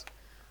just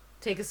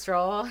take a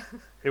stroll?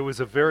 It was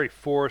a very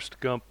Forrest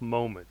Gump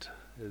moment,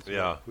 is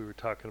Yeah. what we were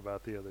talking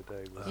about the other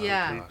day. Oh,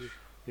 Yeah.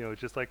 gosh.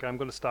 Just like, I'm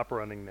going to stop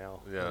running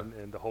now. Yeah.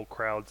 And the whole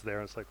crowd's there,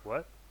 and it's like,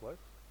 what?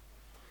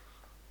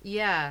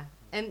 Yeah.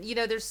 And,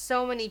 there's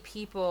so many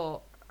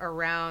people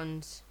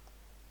around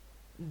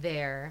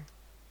there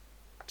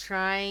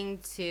trying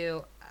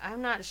to.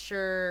 I'm not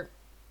sure.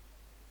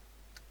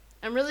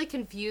 I'm really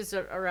confused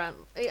around.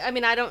 I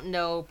mean, I don't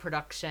know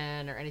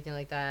production or anything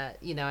like that.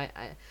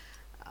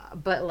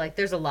 But like,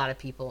 there's a lot of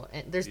people,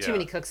 and there's too Yeah.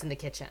 many cooks in the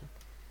kitchen.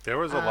 There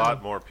was a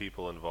lot more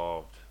people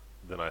involved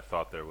than I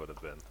thought there would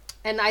have been.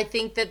 And I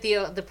think that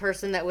the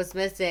person that was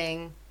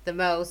missing the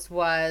most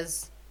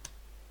was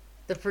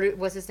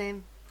what's his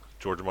name?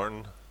 George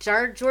Martin.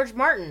 George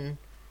Martin.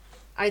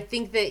 I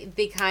think that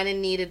they kind of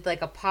needed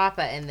like a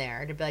papa in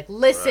there to be like,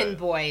 listen, Right.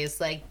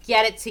 boys, like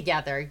get it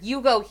together.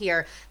 You go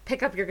here,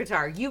 pick up your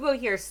guitar. You go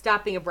here,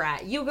 stop being a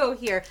brat. You go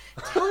here,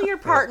 tell your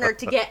partner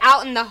to get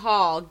out in the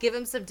hall. Give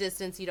him some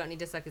distance. You don't need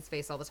to suck his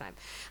face all the time.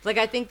 Like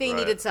I think they Right.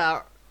 needed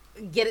to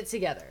get it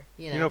together.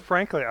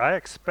 Frankly, I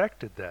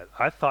expected that.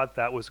 I thought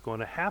that was going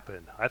to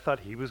happen. I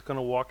thought he was going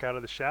to walk out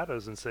of the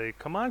shadows and say,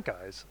 "Come on,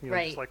 guys,"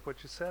 Right. just like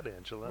what you said,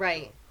 Angela.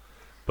 Right.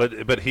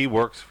 But he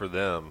works for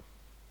them.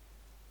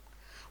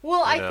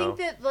 Well, I know? think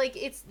that like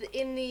it's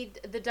in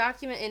the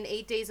document in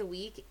 8 Days a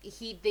Week.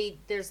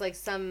 There's like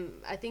some.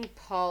 I think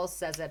Paul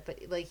says it, but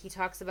like he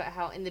talks about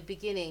how in the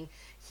beginning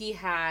he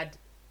had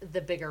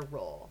the bigger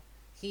role.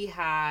 He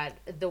had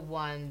the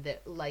one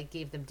that like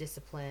gave them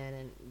discipline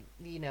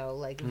and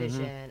like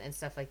vision and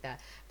stuff like that.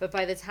 But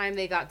by the time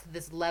they got to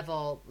this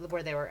level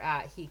where they were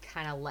at, he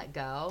kind of let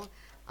go.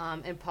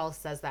 And Paul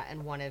says that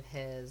in one of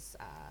his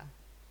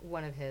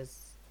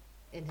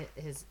in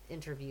his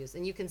interviews,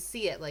 and you can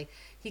see it. Like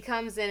he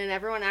comes in and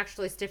everyone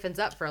actually stiffens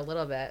up for a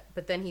little bit,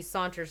 but then he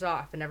saunters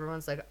off and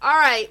everyone's like, all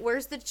right,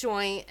 where's the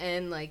joint?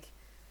 And like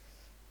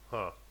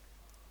Huh.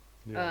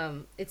 Yeah.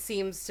 it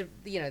seems to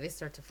they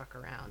start to fuck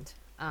around,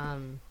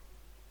 and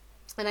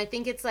I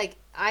think it's like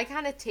I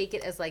kind of take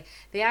it as like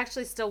they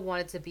actually still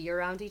wanted to be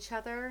around each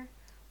other.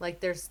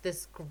 Like there's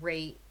this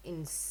great,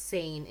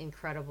 insane,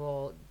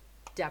 incredible,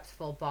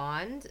 depthful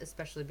bond,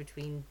 especially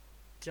between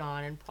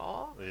John and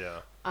Paul. Yeah.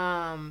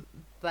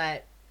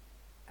 But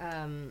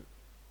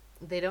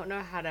they don't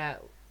know how to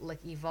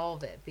like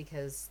evolve it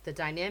because the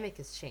dynamic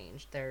has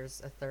changed.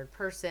 There's a third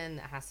person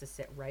that has to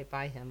sit right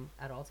by him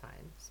at all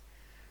times.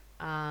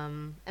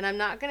 And I'm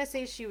not gonna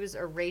say she was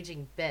a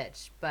raging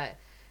bitch, but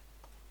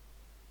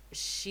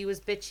she was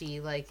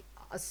bitchy. Like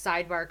a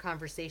sidebar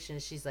conversation,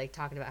 she's like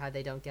talking about how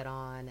they don't get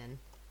on, and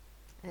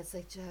it's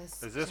like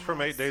just. Is this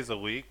from 8 Days a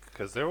Week?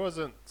 Because there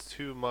wasn't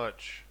too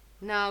much.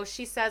 No,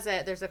 she says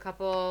it. There's a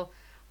couple,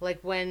 like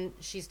when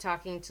she's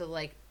talking to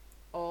like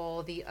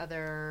all the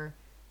other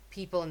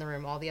people in the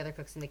room, all the other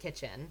cooks in the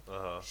kitchen.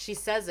 She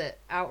says it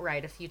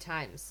outright a few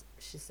times.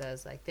 She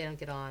says like they don't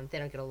get on, they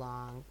don't get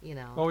along,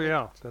 Oh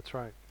yeah, that's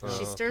right. She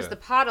Oh, stirs okay. the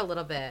pot a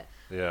little bit.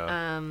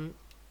 Yeah.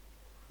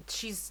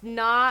 She's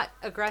not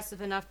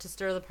aggressive enough to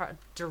stir the pot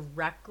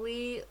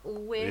directly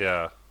with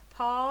Yeah.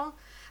 Paul,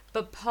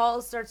 but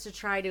Paul starts to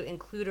try to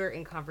include her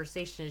in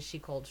conversation as she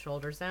cold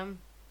shoulders him.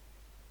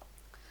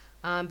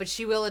 But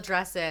she will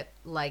address it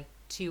like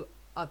to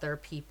other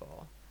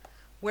people.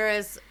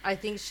 Whereas I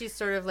think she's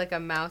sort of like a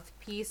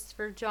mouthpiece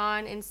for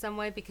John in some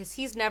way because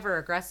he's never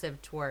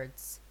aggressive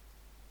towards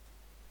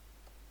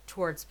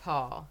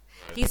Paul.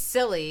 Right. He's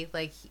silly,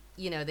 like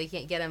they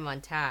can't get him on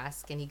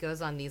task, and he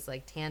goes on these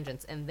like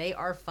tangents, and they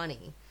are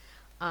funny.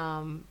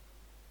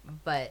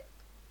 But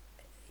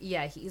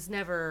yeah, he's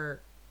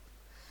never.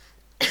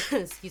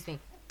 Excuse me.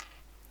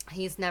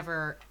 He's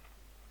never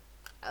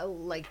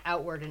like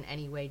outward in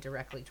any way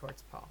directly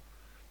towards Paul.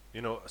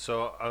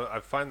 So I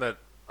find that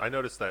I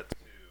noticed that too.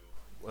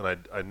 When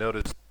I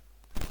noticed,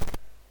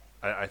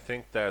 I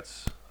think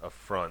that's a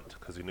front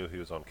because he knew he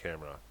was on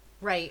camera.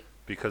 Right.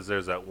 Because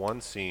there's that one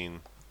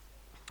scene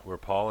where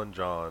Paul and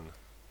John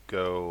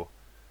go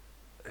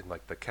in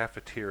like the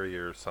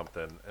cafeteria or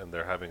something, and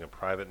they're having a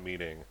private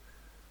meeting,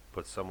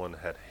 but someone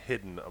had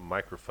hidden a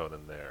microphone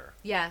in there,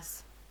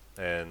 Yes.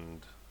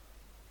 and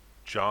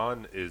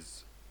John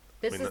is.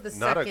 This I mean, is the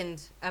not a-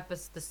 second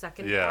episode. The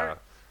second Yeah.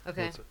 part.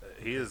 Okay.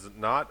 He is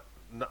not.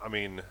 I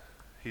mean,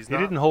 he's He not.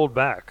 didn't hold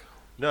back.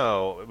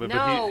 No, but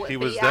No, he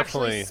but was he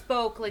definitely. actually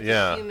spoke like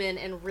yeah. a human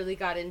and really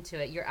got into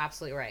it. You're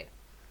absolutely right.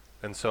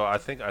 And so I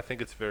think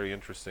it's very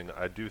interesting.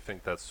 I do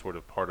think that's sort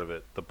of part of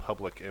it. The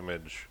public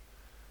image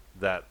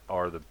that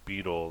are the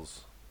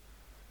Beatles,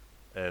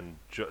 and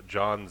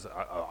John's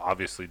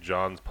obviously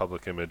John's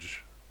public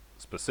image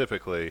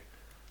specifically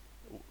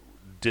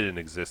didn't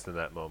exist in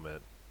that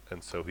moment,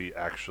 and so he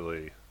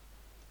actually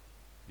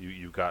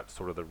you got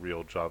sort of the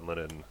real John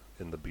Lennon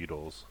in the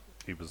Beatles.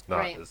 He was not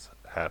Right. as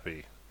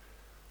happy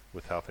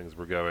with how things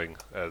were going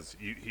as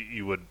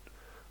you would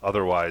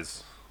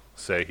otherwise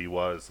say he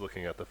was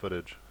looking at the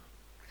footage.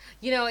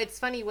 It's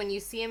funny when you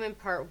see him in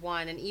part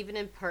 1 and even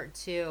in part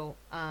 2,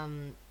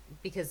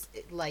 because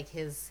like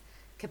his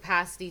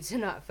capacity to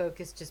not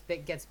focus just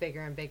gets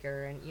bigger and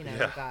bigger, and Yeah.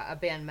 you've got a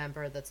band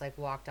member that's like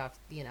walked off,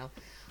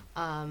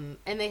 and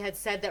they had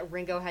said that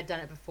Ringo had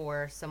done it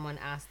before. Someone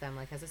asked them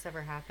like, has this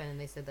ever happened? And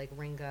they said like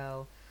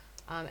Ringo.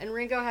 And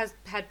Ringo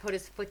had put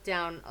his foot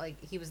down, like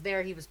he was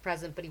there, he was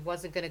present, but he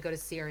wasn't going to go to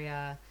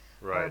Syria.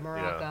 Right, or yeah.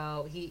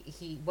 Morocco.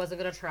 He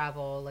wasn't going to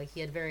travel. Like he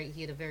had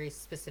a very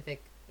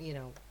specific,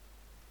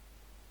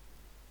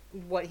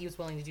 what he was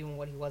willing to do and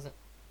what he wasn't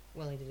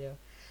willing to do.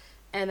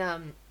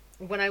 And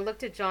when I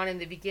looked at John in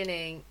the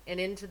beginning and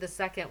into the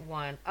second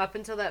one, up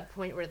until that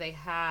point where they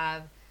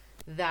have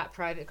that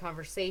private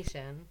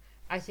conversation,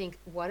 I think,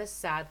 what a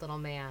sad little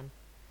man.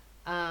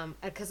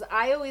 Because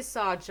I always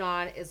saw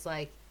John as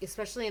like,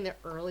 especially in the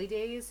early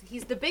days,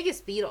 he's the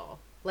biggest Beatle,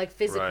 like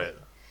physically, Right.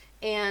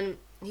 and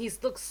he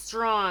looks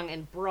strong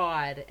and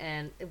broad,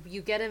 and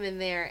you get him in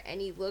there,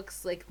 and he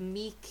looks like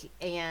meek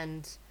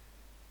and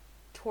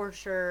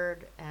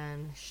tortured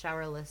and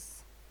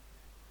showerless,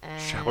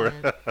 and Shower.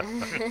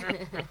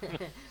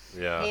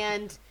 Yeah.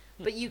 and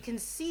but you can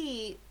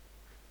see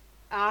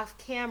off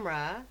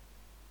camera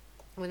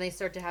when they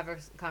start to have a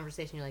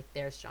conversation, you're like,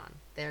 there's John,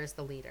 there's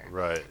the leader.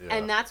 Right. Yeah.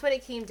 And that's what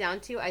it came down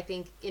to, I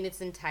think, in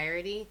its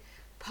entirety.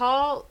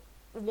 Paul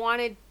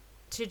wanted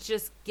to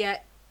just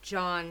get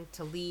John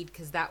to lead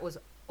because that was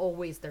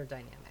always their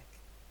dynamic.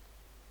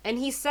 And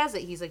he says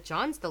it. He's like,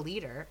 John's the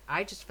leader.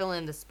 I just fill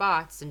in the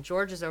spots, and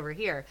George is over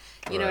here.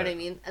 You know what I Right.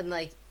 mean? And,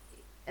 like,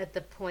 at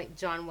the point,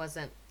 John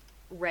wasn't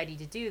ready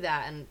to do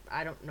that, and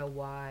I don't know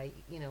why.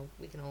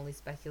 We can only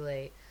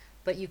speculate.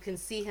 But you can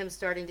see him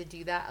starting to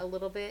do that a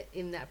little bit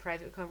in that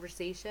private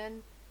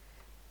conversation.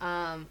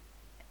 Like,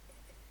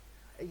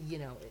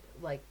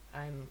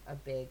 I'm a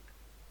big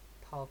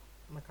Paul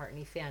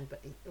McCartney fan,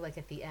 but like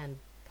at the end,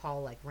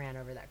 Paul like ran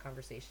over that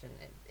conversation.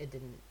 It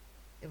didn't.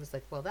 It was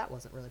like, well, that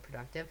wasn't really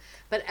productive.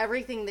 But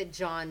everything that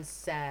John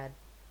said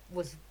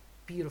was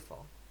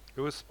beautiful.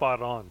 It was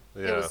spot on.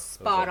 Yeah. It was that's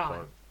spot the on.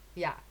 point.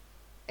 Yeah,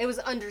 it was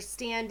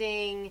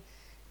understanding.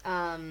 It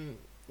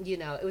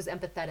was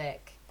empathetic.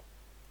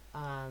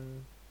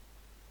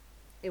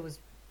 It was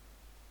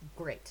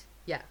great.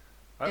 Yeah,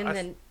 and I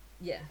then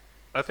yeah.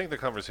 I think the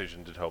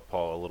conversation did help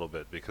Paul a little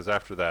bit because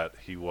after that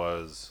he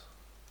was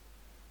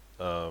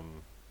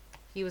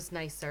He was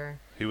nicer.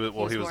 he was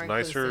was he was more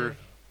nicer, inclusive.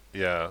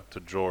 yeah, to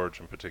George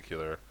in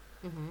particular.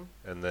 Mm-hmm.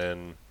 And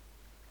then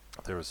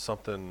there was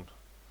something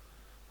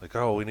like,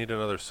 oh, we need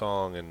another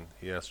song, and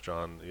he asked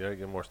John, yeah,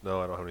 get more.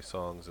 No, I don't have any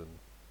songs, and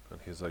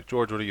he's like,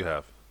 George, what do you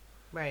have?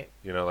 Right.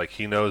 Like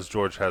he knows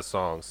George has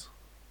songs.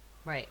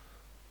 Right.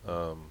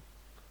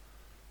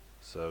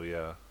 So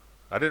yeah,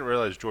 I didn't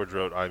realize George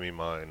wrote "I Me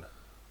Mine."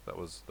 That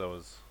was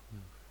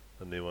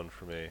a new one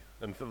for me.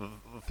 And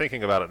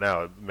thinking about it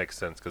now, it makes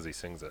sense because he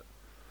sings it.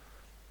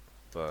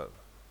 But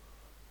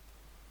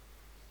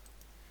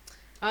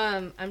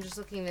I'm just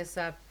looking this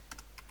up.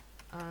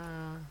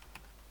 Hold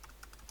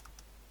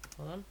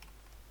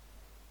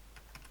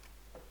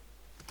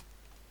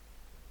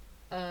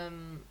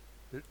on.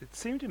 It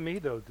seemed to me,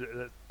 though,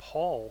 that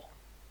Paul,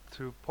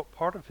 through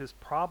part of his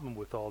problem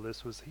with all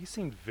this was he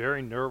seemed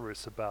very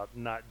nervous about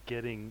not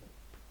getting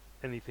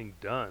anything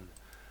done.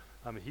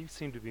 I mean, he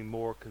seemed to be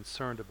more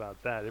concerned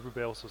about that.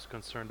 Everybody else was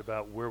concerned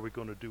about where we're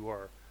going to do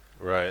our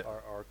right,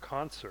 our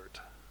concert.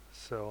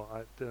 So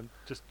I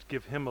just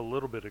give him a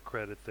little bit of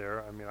credit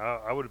there. I mean,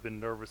 I would have been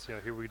nervous.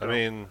 Here we go. I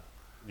mean,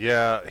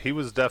 yeah, he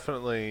was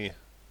definitely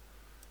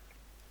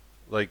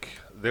like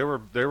there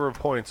were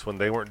points when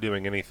they weren't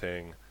doing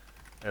anything,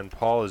 and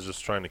Paul is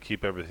just trying to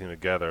keep everything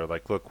together.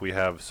 Like, look, we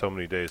have so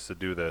many days to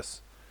do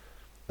this.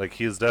 Like,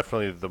 he is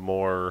definitely the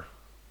more,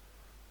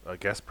 I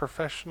guess,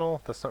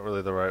 professional. That's not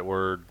really the right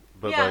word,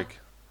 but Yeah. like,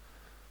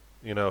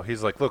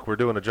 he's like, look, we're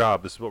doing a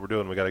job. This is what we're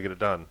doing. We got to get it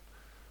done.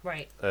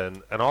 Right.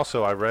 And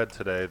also, I read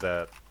today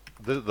that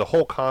the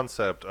whole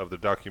concept of the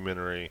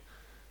documentary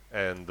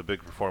and the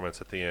big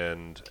performance at the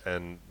end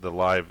and the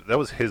live, that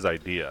was his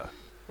idea.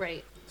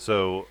 Right.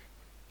 So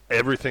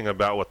everything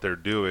about what they're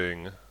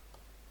doing,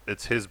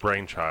 it's his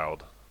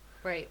brainchild.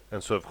 Right.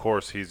 And so, of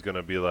course, he's going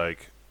to be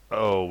like,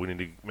 oh, we need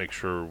to make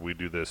sure we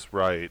do this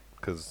right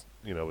because,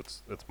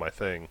 it's my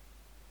thing.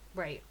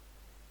 Right.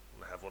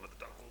 I have one of the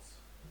Dunkles.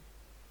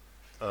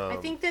 I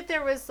think that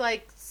there was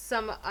like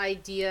some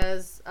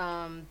ideas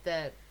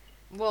that,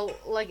 well,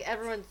 like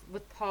everyone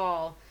with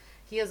Paul,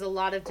 he has a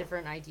lot of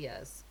different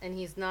ideas, and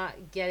he's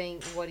not getting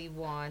what he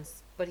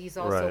wants, but he's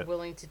also Right.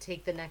 willing to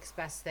take the next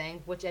best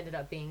thing, which ended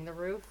up being the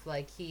roof.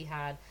 Like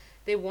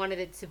they wanted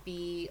it to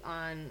be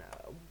on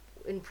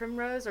in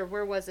Primrose, or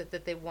where was it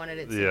that they wanted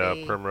it to be?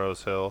 Yeah,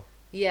 Primrose Hill.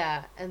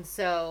 Yeah, and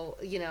so,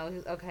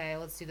 okay,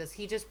 let's do this.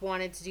 He just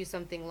wanted to do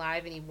something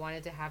live, and he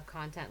wanted to have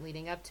content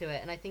leading up to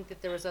it. And I think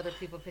that there was other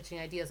people pitching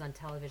ideas on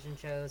television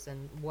shows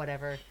and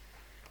whatever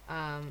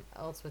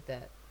else with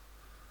it.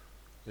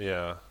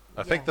 Yeah.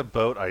 I think Yeah. the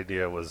boat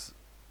idea was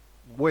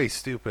way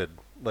stupid.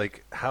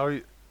 Like, how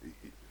you...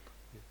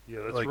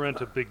 yeah, let's like-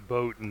 rent a big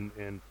boat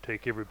and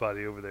take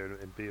everybody over there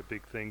and be a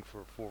big thing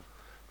for 4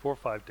 or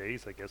 5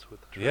 days, I guess,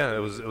 with the trip. Yeah, it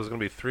was going to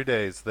be 3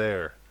 days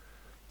there.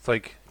 It's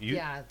like,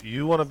 Yeah.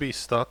 you want to be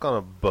stuck on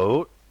a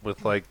boat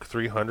with like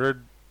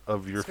 300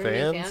 of your So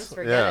many fans?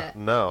 forget Yeah, it.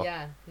 no.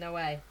 Yeah, no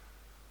way.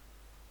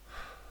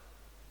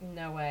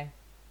 No way.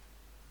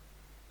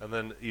 And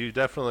then you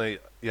definitely,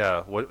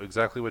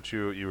 exactly what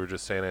you were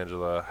just saying,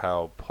 Angela,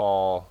 how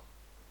Paul,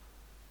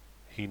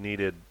 he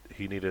needed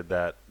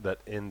that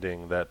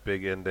ending, that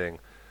big ending.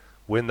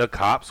 When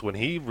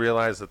he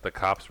realized that the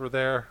cops were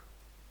there,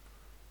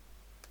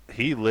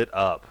 he lit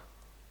up.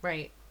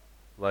 Right.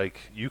 Like,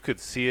 you could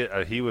see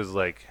it. He was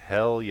like,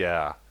 hell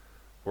yeah,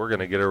 we're going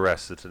to get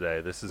arrested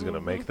today. This is going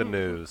to make the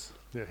news.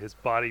 Yeah, his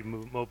body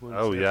movements.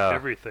 Oh, yeah.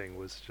 Everything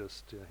was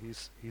just.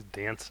 He's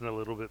dancing a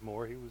little bit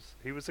more.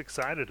 He was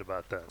excited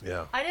about that.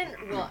 Yeah. I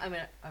didn't. Well, I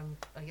mean,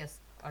 I guess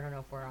I don't know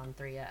if we're on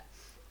 3 yet.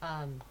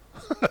 I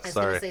was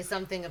Sorry. gonna say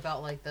something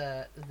about like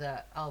the.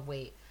 I'll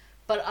wait,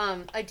 but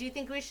I do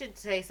think we should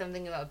say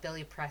something about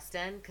Billy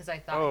Preston because I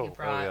thought he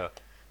brought yeah.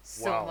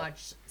 so Wow.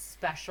 much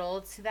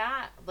special to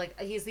that. Like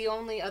he's the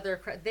only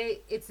other.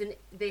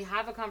 They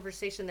have a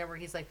conversation there where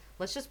he's like,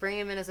 let's just bring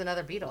him in as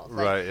another Beatle.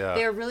 Like, Right,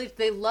 yeah.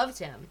 They loved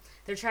him.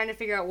 They're trying to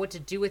figure out what to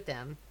do with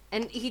him.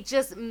 And he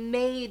just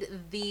made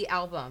the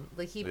album.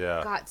 Like he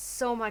Yeah. got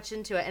so much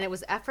into it and it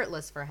was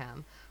effortless for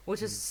him,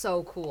 which is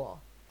so cool.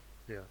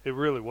 Yeah, it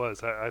really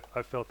was. I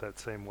felt that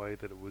same way.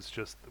 That it was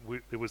just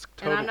it was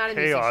And I'm total not a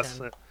chaos.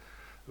 musician.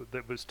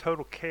 That was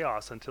total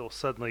chaos until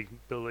suddenly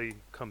Billy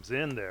comes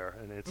in there,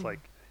 and it's like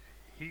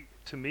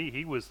to me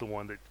he was the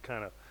one that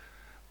kind of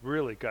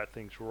really got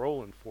things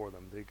rolling for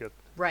them. They got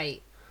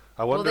Right.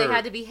 I Well, wonder. they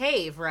had to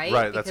behave, right?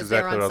 Right, Because that's they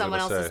exactly were what I on was someone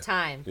gonna else's say.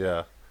 time.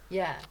 Yeah.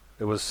 Yeah.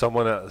 It was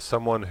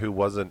someone who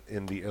wasn't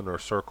in the inner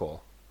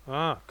circle.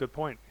 good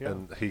point. Yeah,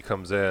 And he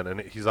comes in,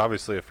 and he's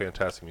obviously a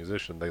fantastic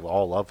musician. They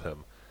all love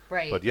him.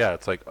 Right. But yeah,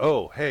 it's like,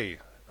 oh, hey,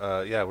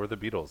 yeah, we're the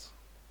Beatles.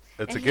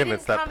 It's and again, he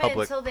it's didn't that come in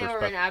public until they were in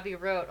perspective. Abbey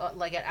Road,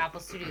 like at Apple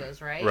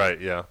Studios, right?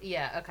 Right. Yeah.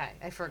 Yeah, okay.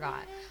 I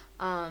forgot.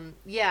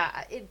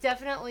 Yeah, it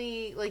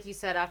definitely, like you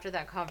said, after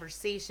that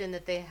conversation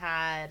that they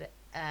had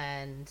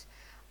and,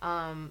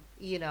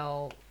 you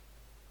know,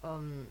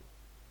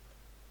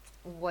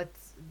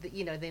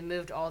 they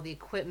moved all the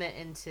equipment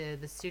into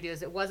the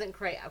studios. It wasn't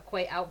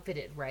quite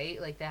outfitted,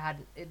 right? Like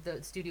the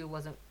studio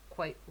wasn't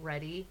quite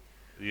ready.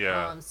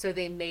 Yeah. So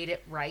they made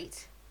it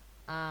right.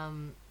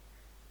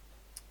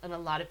 And a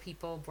lot of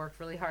people worked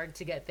really hard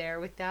to get there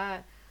with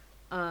that.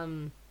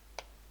 To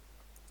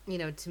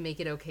make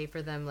it okay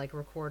for them, like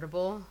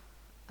recordable.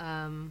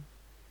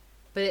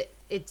 But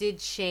it did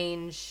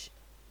change.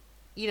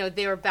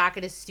 They were back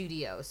at a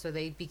studio, so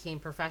they became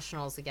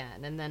professionals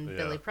again. And then Yeah.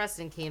 Billy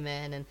Preston came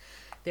in, and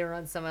they were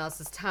on someone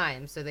else's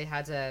time, so they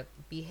had to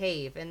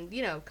behave. And,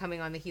 coming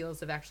on the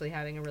heels of actually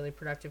having a really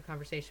productive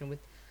conversation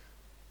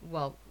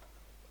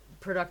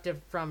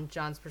productive from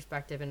John's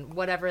perspective, and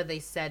whatever they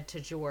said to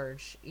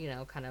George,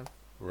 kind of,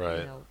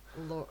 Right.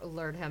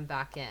 lured him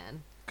back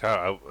in.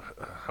 God,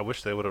 I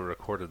wish they would have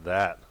recorded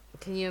that.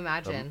 Can you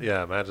imagine?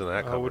 Yeah, imagine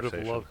that I would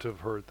conversation. have loved to have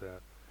heard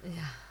that.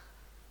 Yeah.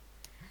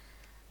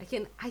 I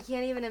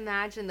can't even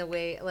imagine the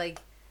way,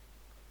 like,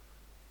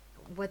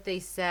 what they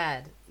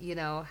said,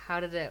 how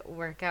did it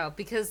work out?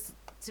 Because,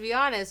 to be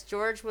honest,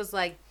 George was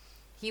like,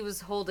 he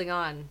was holding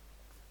on,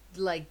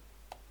 like,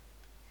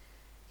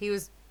 he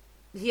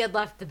had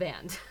left the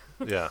band.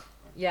 Yeah.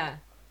 Yeah.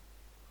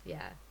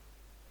 Yeah.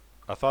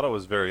 I thought it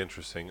was very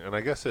interesting, and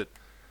I guess it.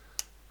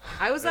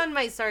 I was on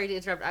my, sorry to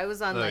interrupt, I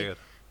was on, No, like, you're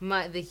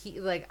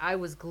I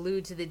was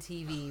glued to the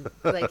TV.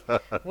 Like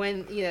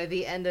when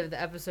the end of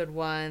the episode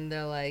 1,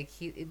 they're like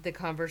the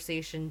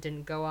conversation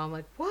didn't go on. I'm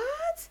like,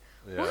 what?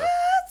 Yeah.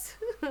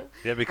 What?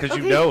 Yeah, because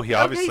Okay, he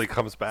obviously okay,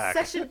 comes back.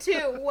 Section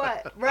 2,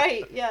 what?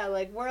 Right? Yeah.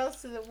 Like what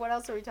else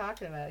are we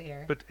talking about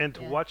here? And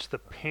to Yeah. watch the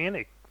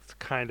panic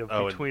kind of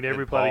Oh, between and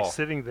everybody Paul.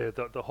 sitting there,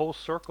 the whole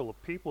circle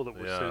of people that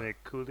were Yeah. sitting there,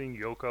 including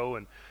Yoko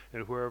and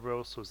whoever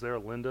else was there,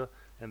 Linda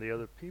and the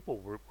other people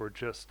were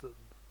just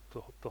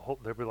the whole.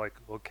 They were like,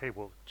 okay,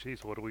 well,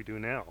 geez, what do we do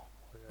now?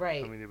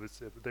 Right. I mean,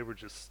 they were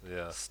just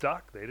Yeah.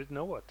 stuck. They didn't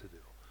know what to do.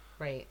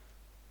 Right.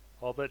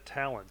 All that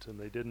talent, and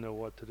they didn't know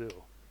what to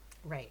do.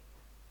 Right.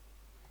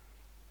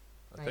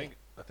 I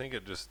think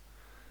it just.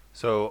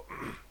 So,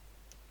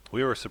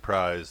 we were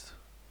surprised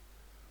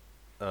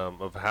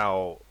of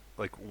how,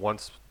 like,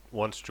 once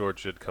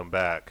George did come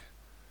back,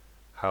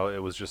 how it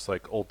was just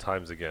like old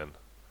times again.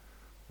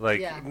 Like,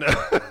 Yeah.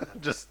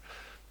 just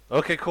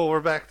okay, cool, we're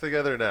back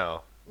together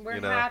now. We're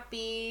you know?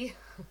 happy.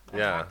 A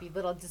Yeah. happy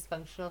little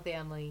dysfunctional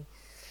family.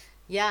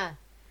 Yeah.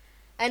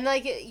 And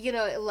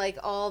like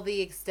all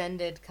the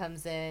extended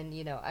comes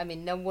in, I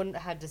mean, no one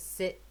had to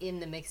sit in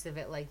the mix of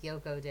it like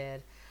Yoko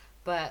did.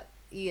 But,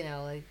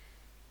 I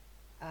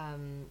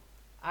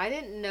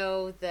didn't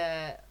know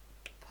that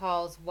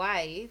Paul's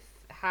wife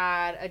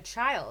had a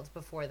child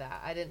before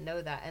that. I didn't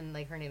know that. And,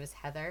 like, her name is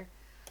Heather.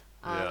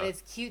 Yeah.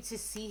 It's cute to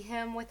see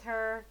him with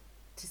her,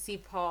 to see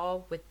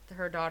Paul with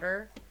her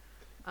daughter.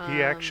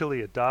 He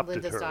actually adopted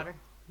Linda's her. daughter.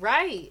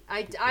 Right.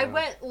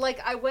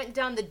 I went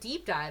down the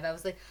deep dive. I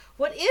was like,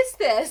 what is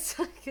this?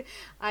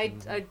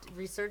 I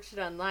researched it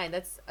online.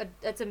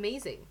 That's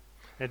amazing.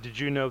 And did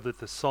you know that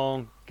the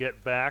song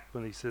 "Get Back,"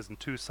 when he says in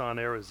Tucson,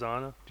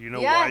 Arizona, do you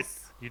know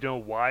Yes. why? You know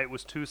why it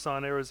was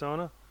Tucson,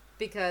 Arizona?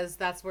 Because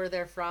that's where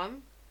they're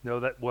from. No,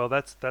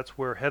 that's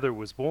where Heather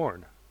was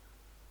born.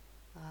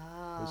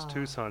 Oh. It was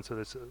Tucson, so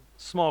there's a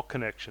small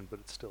connection, but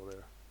it's still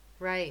there.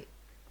 Right.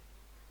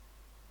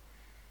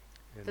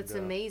 And, That's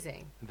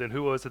amazing. And then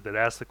who was it that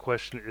asked the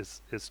question?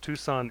 Is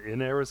Tucson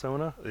in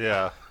Arizona?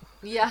 Yeah,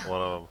 Yeah.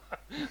 one of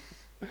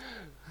them.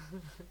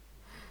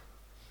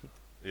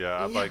 Yeah,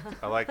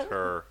 I liked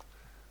her.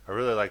 I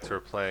really liked her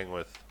playing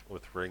with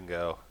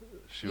Ringo.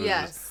 She was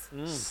Yes.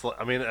 just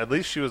I mean, at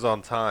least she was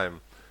on time,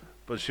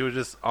 but she was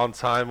just on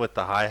time with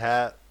the hi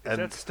hat. Is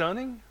that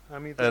stunning? I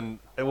mean,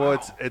 Well,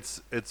 wow.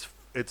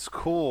 it's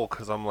cool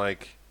because I'm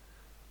like,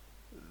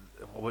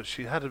 what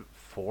she had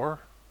 4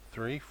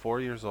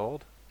 years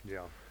old.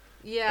 Yeah.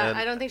 Yeah, And-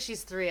 I don't think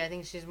she's 3. I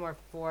think she's more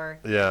 4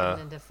 Yeah.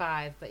 and into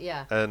 5. But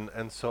yeah.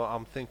 And so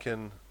I'm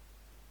thinking,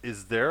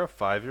 is there a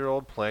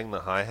 5-year-old playing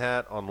the hi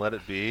hat on Let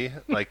It Be?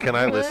 Like, can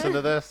I listen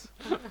to this?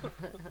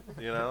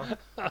 You know?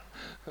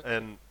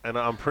 And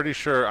I'm pretty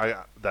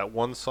sure that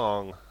one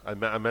song I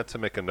meant to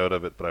make a note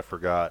of it, but I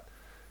forgot.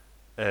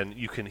 And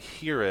you can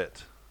hear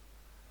it.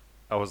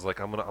 I was like,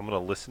 I'm gonna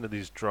listen to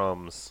these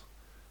drums,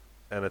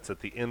 and it's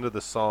at the end of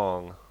the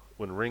song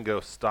when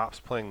Ringo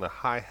stops playing the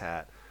hi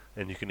hat,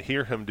 and you can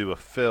hear him do a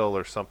fill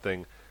or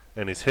something,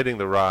 and he's hitting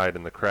the ride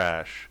in the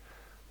crash,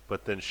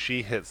 but then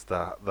she hits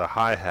the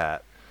hi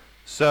hat.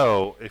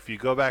 So if you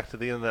go back to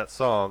the end of that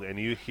song and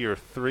you hear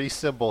 3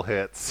 cymbal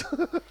hits,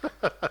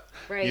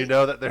 Right. you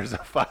know that there's a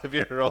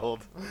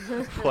 5-year-old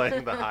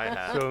playing the hi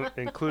hat. So,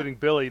 including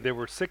Billy, there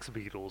were 6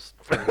 Beatles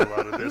during a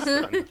lot of this.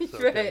 Then, so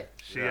Right.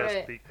 She Yeah.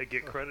 has to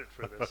get credit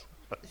for this.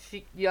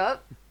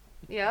 Yep.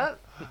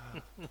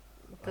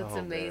 That's Oh,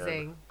 man.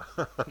 amazing.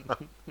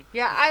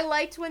 Yeah, I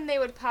liked when they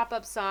would pop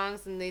up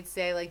songs and they'd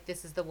say like,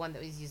 "This is the one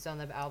that was used on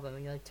the album,"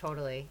 and you're like,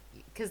 "Totally,"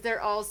 because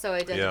they're all so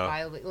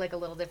identifiably like a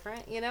little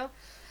different, you know.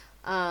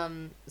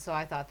 So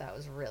I thought that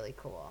was really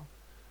cool.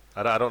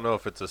 I don't know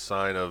if it's a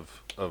sign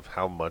of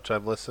how much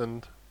I've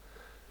listened.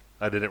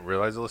 I didn't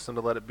realize I listened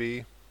to Let It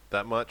Be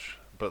that much,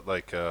 but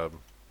like I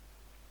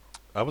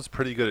was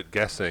pretty good at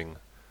guessing,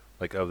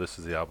 like, oh, this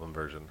is the album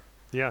version.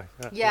 Yeah.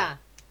 Yeah.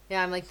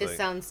 I'm like, It's this like-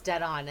 sounds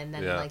dead on, and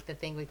then Yeah. like the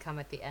thing would come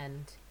at the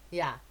end.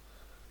 Yeah.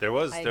 There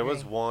was I there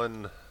was agree.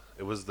 one.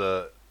 It was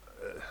the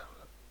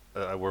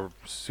we're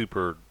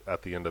super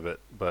at the end of it,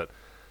 but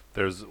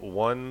there's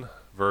one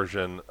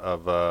version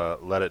of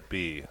Let It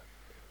Be.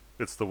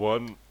 It's the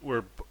one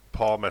where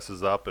Paul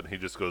messes up and he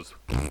just goes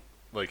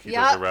like he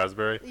does Yep. a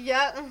raspberry.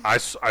 Yeah. I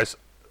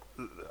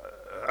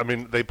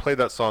mean, they played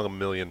that song a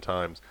million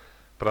times,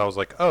 but I was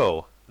like,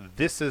 oh,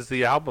 this is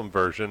the album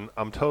version.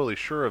 I'm totally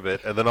sure of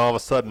it. And then all of a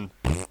sudden,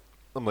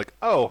 I'm like,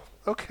 oh,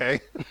 okay.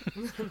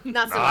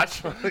 Not so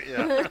much.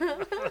 Yeah.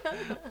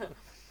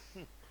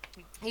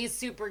 He's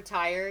super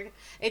tired.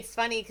 It's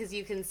funny because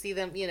you can see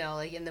them, you know,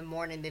 like in the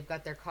morning they've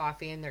got their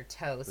coffee and their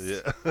toast.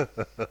 Yeah.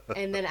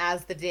 And then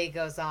as the day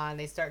goes on,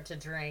 they start to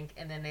drink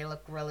and then they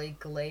look really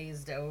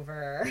glazed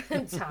over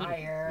and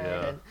tired.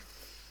 Yeah. And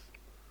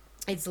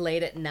It's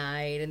late at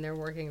night and they're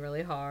working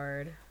really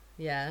hard.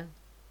 Yeah.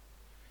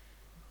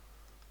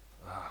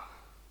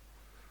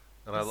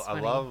 And That's I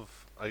funny.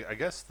 love, I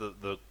guess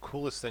the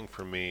coolest thing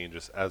for me,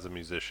 just as a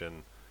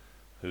musician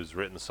who's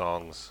written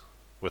songs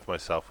with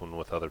myself and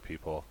with other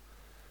people,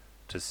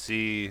 to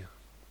see,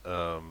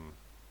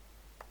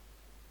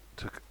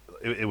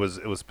 it was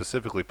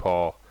specifically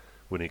Paul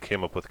when he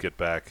came up with Get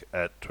Back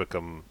at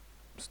Twickham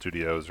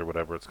Studios or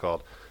whatever it's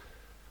called,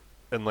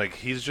 and like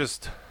he's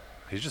just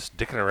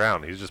dicking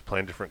around. He's just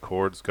playing different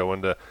chords,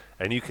 going to,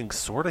 and you can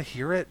sort of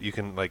hear it. You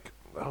can like,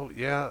 oh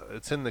yeah,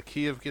 it's in the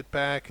key of Get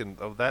Back, and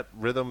oh that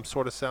rhythm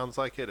sort of sounds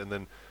like it, and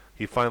then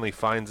he finally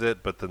finds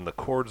it, but then the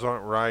chords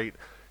aren't right,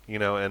 you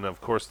know, and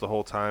of course the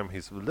whole time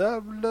he's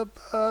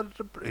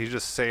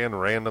just saying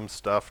random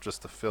stuff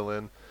just to fill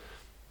in,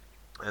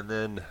 and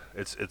then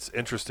it's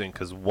interesting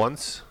because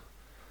once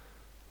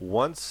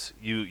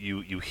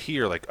you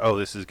hear like, oh,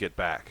 this is Get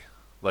Back,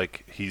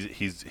 like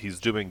he's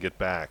doing Get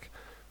Back,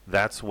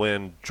 that's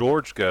when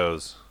George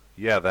goes,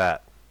 yeah,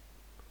 that,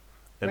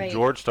 and Right.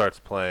 George starts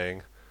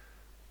playing.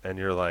 And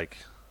you're like,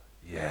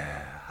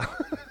 yeah.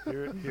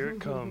 Here it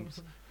comes.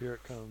 Here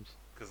it comes.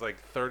 Because like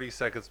 30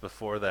 seconds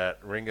before that,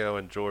 Ringo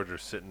and George are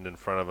sitting in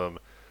front of him.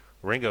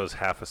 Ringo's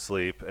half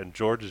asleep, and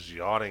George is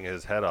yawning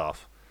his head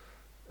off.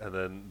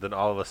 And then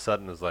all of a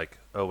sudden is like,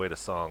 oh, wait, a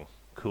song.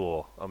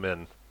 Cool, I'm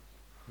in.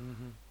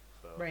 Mm-hmm.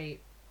 So.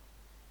 right.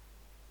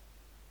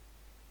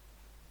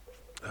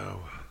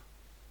 Oh.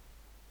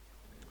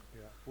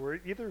 Yeah. Were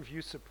either of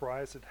you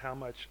surprised at how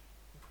much,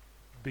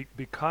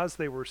 because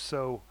they were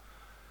so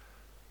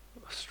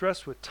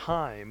stressed with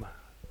time,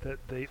 that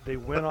they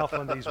went off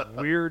on these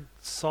weird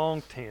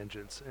song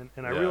tangents, and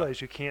I Yeah. realize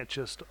you can't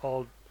just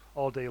all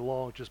day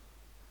long just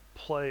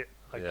play it,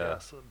 I Yeah.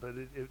 guess, but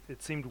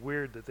it seemed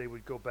weird that they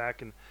would go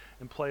back and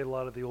play a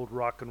lot of the old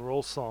rock and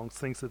roll songs,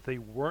 things that they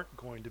weren't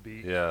going to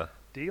be Yeah.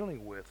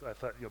 dealing with. I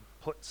thought, you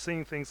know,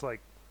 singing things like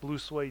Blue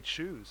Suede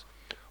Shoes,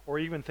 or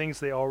even things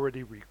they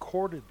already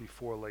recorded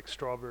before, like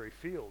Strawberry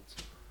Fields.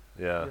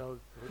 Yeah. You know,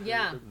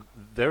 Yeah.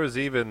 There was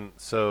even,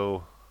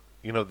 so,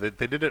 you know, they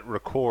didn't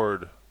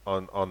record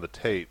on the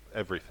tape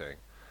everything,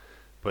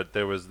 but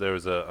there was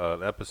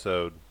an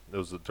episode, it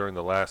was during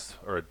the last,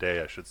 or a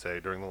day I should say,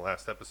 during the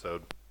last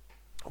episode,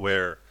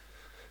 where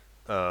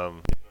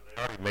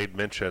already made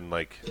mention,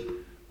 like,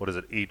 what is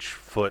it? Each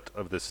foot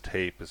of this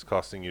tape is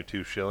costing you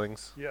 2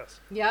 shillings. Yes.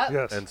 Yep.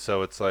 Yes. And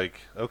so it's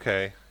like,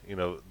 okay,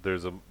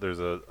 there's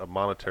a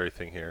monetary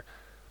thing here,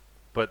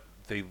 but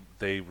they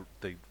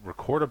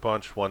record a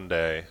bunch one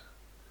day,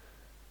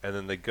 and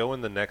then they go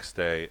in the next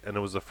day, and it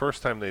was the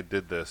first time they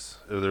did this.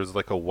 There's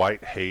like a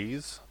white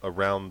haze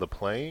around the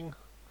playing,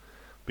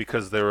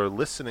 because they were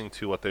listening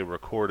to what they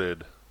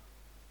recorded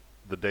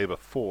the day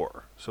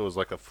before, so it was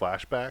like a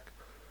flashback.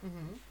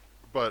 Mm-hmm.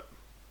 But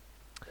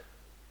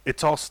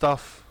it's all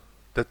stuff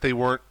that they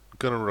weren't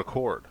gonna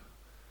record.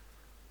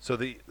 So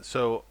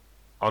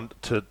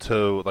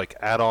to like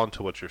add on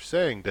to what you're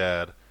saying,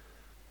 Dad,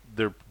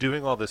 they're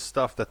doing all this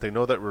stuff that they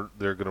know that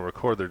they're gonna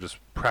record. They're just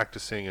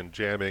practicing and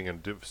jamming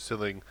and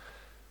filling,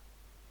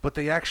 but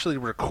they actually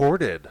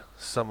recorded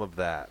some of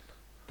that.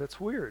 That's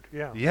weird.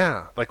 Yeah.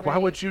 Yeah, like why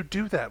Right. would you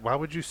do that? Why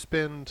would you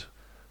spend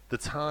the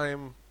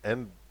time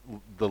and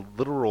the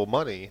literal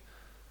money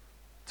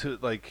to,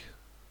 like,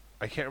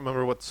 I can't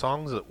remember what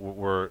songs it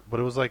were, but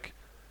it was like,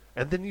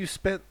 and then you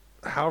spent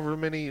however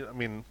many, I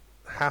mean,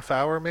 half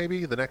hour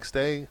maybe the next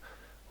day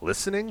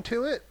listening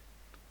to it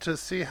to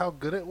see how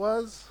good it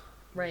was.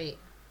 Right.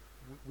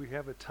 We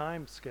have a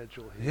time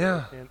schedule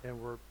here. Yeah. And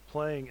we're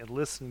playing and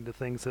listening to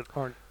things that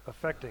aren't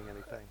affecting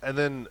anything. And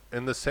then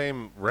in the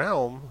same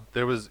realm,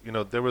 there was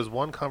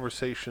one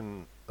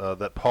conversation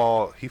that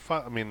Paul he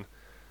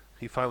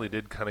finally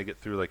did kind of get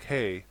through, like,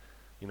 hey,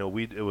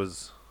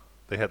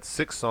 they had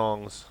 6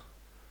 songs,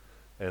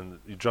 and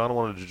John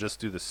wanted to just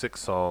do the 6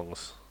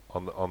 songs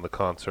on the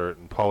concert,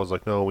 and Paul was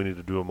like, no, we need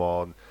to do them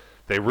all. And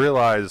they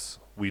realize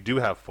we do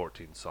have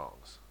 14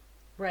 songs.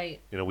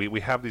 Right. We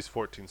have these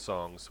 14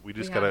 songs. We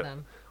just We have gotta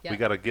them. we Yep.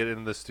 gotta get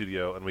in the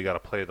studio and we gotta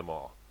play them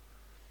all.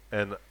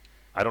 And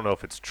I don't know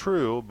if it's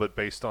true, but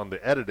based on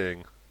the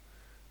editing,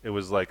 it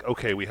was like,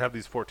 okay, we have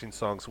these 14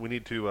 songs. We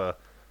need to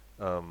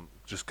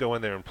just go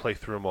in there and play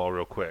through them all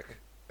real quick.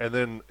 And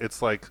then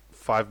it's like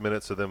 5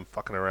 minutes of them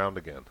fucking around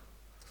again.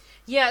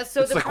 Yeah,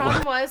 so It's the like,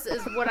 problem is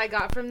what I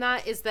got from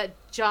that is that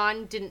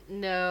John didn't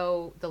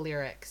know the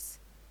lyrics.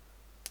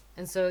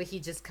 And so he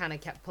just kind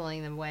of kept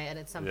pulling them away. And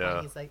at some Yeah.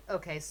 point he's like,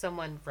 okay,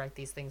 someone write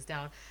these things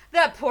down.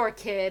 That poor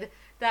kid,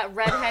 that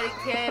redheaded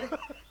kid,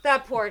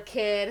 that poor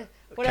kid,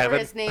 whatever Kevin?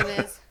 his name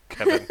is.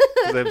 Kevin.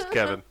 His name's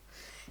Kevin.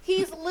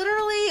 He's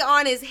literally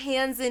on his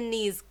hands and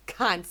knees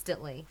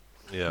constantly.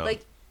 Yeah.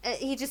 Like,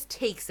 he just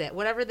takes it.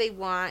 Whatever they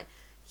want,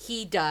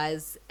 he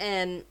does.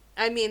 And,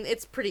 I mean,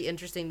 it's pretty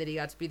interesting that he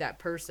got to be that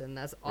person.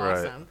 That's Right.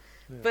 awesome.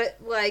 But,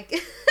 like,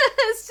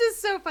 it's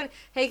just so funny.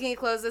 Hey, can you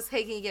close this?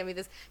 Hey, can you get me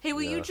this? Hey,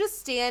 will Yeah. you just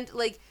stand,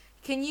 like,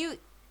 can you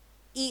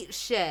eat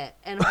shit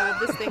and hold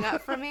this thing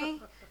up for me?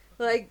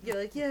 Like, you're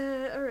like,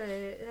 yeah, all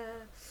right, yeah.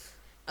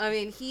 I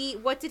mean,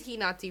 what did he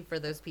not do for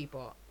those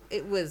people?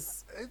 It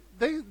was...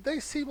 They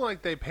seem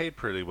like they paid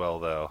pretty well,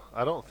 though.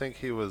 I don't think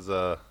he was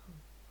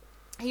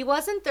He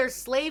wasn't their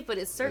slave, but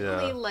it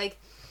certainly, Yeah. like,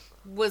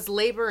 was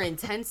labor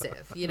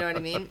intensive. You know what I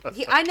mean?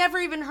 I never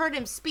even heard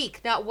him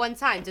speak, not one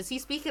time. Does he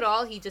speak at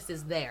all? He just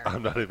is there.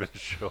 I'm not even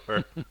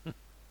sure.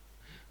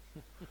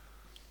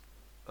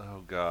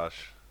 Oh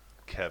gosh,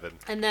 Kevin.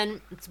 And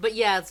then, but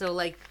yeah, so,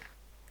 like,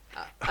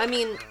 I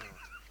mean,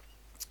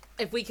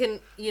 if we can,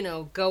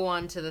 go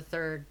on to the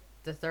third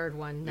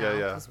one now, Yeah,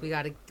 yeah. because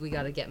we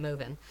gotta get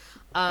moving,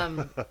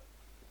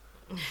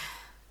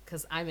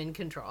 because I'm in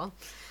control.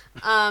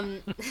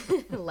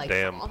 Like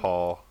Damn,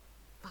 Paul.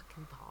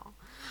 fucking Paul.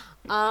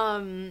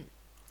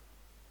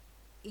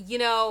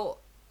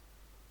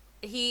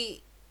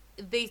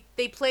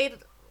 They played,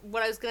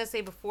 what I was gonna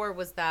say before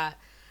was that,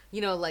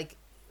 like,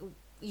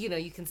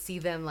 you can see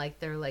them, like,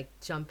 they're, like,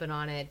 jumping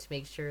on it to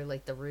make sure,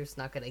 like, the roof's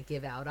not gonna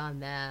give out on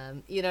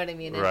them. You know what I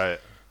mean? And, Right.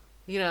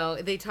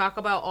 they talk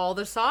about all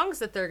the songs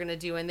that they're gonna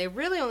do, and they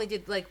really only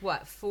did, like,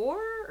 what, 4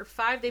 or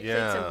 5? They played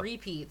Yeah. some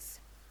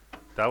repeats.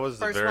 That was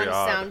First very one,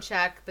 odd. sound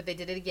check, but they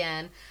did it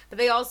again. But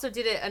they also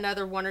did it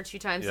another 1 or 2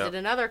 times. Yep. Did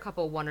another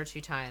couple 1 or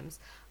 2 times.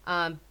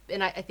 And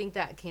I think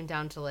that came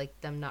down to, like,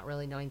 them not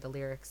really knowing the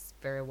lyrics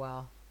very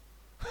well.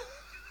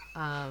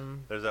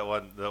 There's that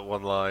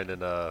one line in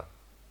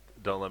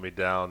 "Don't Let Me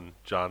Down."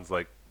 John's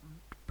like,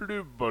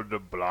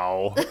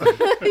 "Blah."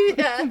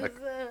 Yes.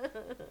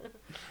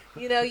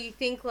 You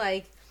think,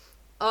 like,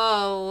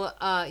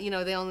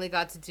 they only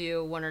got to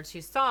do 1 or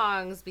 2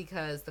 songs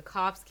because the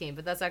cops came,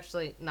 but that's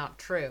actually not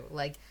true.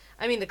 Like,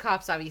 I mean, the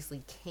cops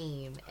obviously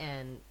came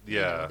and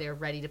Yeah. they're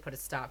ready to put a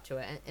stop to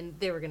it, and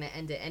they were going to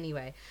end it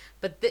anyway.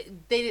 But they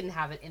didn't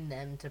have it in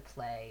them to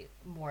play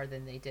more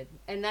than they did,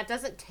 and that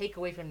doesn't take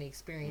away from the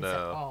experience at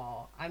No.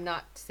 all. I'm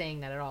not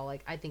saying that at all.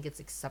 Like, I think it's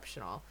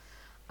exceptional.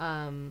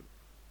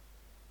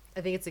 I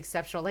think it's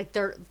exceptional. Like,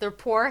 their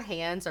poor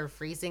hands are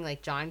freezing.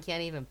 Like, John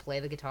can't even play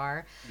the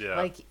guitar. Yeah.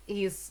 Like,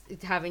 he's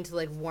having to,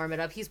 like, warm it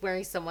up. He's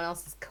wearing someone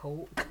else's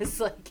coat because,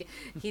 like,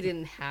 he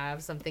didn't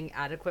have something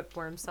adequate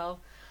for himself.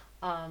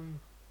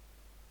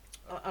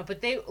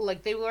 But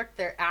they worked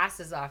their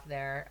asses off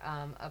there,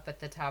 up at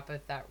the top of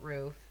that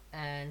roof,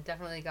 and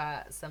definitely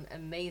got some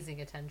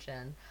amazing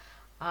attention.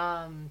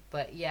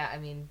 But yeah, I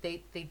mean,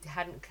 they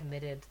hadn't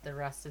committed the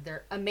rest of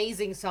their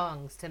amazing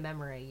songs to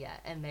memory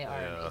yet, and they are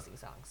Yeah. amazing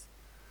songs.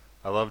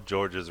 I love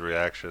George's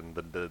reaction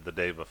the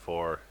day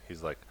before.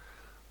 He's like,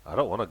 I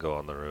don't want to go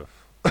on the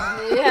roof.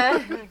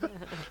 Yeah.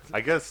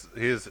 I guess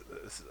he's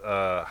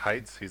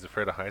heights. He's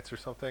afraid of heights or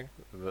something.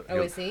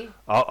 Oh, is he?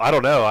 I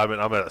don't know. I mean,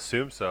 I'm gonna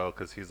assume so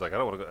because he's like, I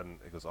don't want to go. And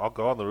he goes, I'll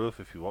go on the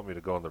roof if you want me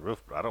to go on the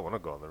roof, but I don't want to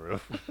go on the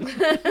roof.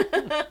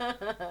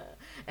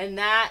 And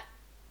that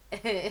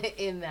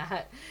in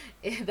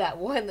that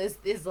one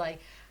is like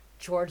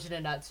George in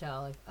a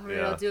nutshell. Like, all right,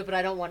 Yeah. I'll do it, but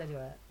I don't want to do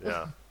it.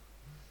 Yeah.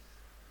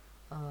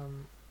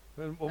 And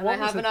And I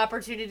have an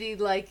opportunity,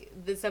 like,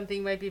 that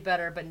something might be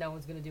better, but no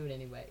one's going to do it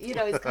anyway. You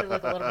know, he's kind of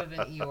like a little bit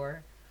of an Eeyore.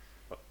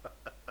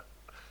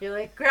 You're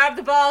like, grab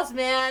the balls,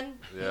 man.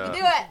 You Yeah. can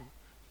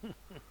do it.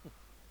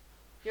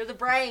 You're the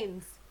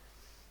brains.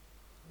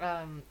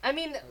 I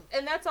mean,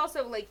 and that's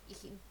also, like,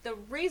 the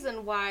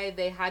reason why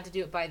they had to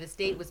do it by the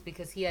state was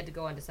because he had to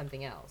go on to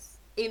something else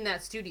in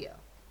that studio.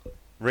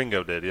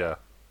 Ringo did, yeah.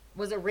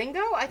 Was it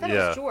Ringo? I thought it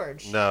Yeah. was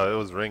George. No, it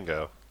was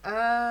Ringo.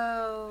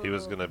 Oh. He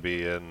was gonna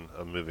be in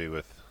a movie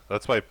with.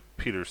 That's why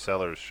Peter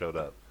Sellers showed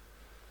up.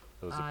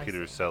 It was a I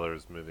Peter see.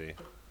 Sellers movie.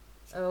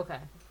 Oh, okay.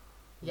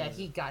 Yeah,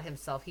 he got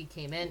himself. He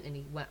came in and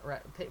he went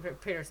right.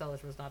 Peter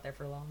Sellers was not there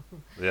for long.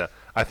 Yeah,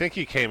 I think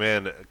he came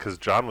in because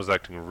John was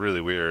acting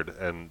really weird,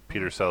 and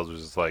Peter Sellers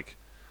was just like,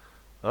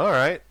 "All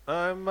right,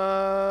 I'm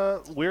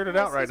weirded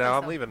out right now.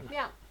 I'm leaving."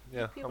 Yeah,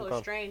 Yeah, people I'm are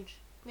gone. strange.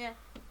 Yeah,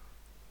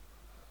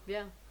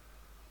 yeah.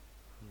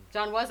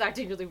 John was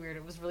acting really weird.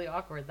 It was really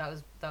awkward. That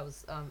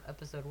was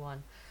episode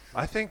 1.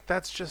 I think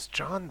that's just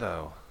John,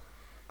 though.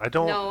 I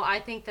don't. No, I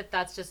think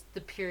that's just the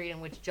period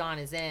in which John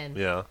is in,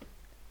 Yeah,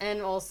 and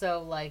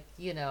also like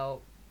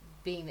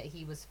being that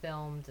he was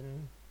filmed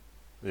and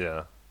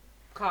yeah,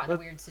 caught in a Let-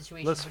 weird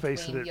situation let's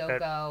face between it,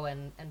 at- Yoko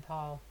and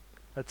Paul.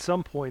 At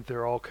some point,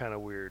 they're all kind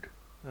of weird.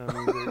 I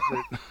mean,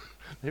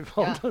 they've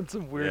all Yeah. done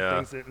some weird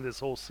Yeah. things in this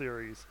whole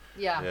series.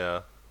 Yeah.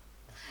 yeah,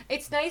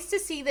 It's nice to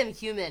see them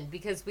human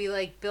because we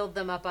like build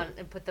them up on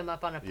and put them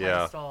up on a Yeah.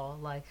 pedestal.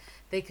 Like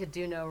they could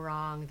do no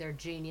wrong. They're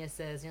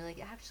geniuses. And you're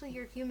like, actually,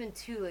 you're human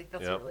too. Like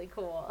that's Yep. really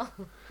cool.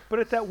 But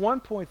at that one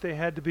point, they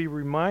had to be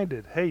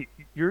reminded, "Hey,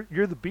 you're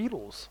the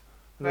Beatles."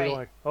 And they Right. were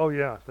like, "Oh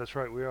yeah, that's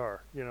right, we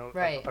are." You know,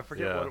 Right. I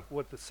forget Yeah.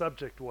 what the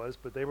subject was,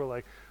 but they were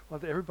like, "Well,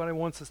 everybody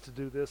wants us to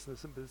do this," and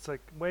this, but it's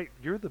like, "Wait,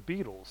 you're the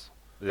Beatles,"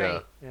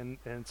 yeah, Right.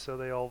 and so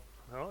they all,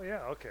 "Oh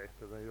yeah, okay,"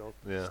 so they all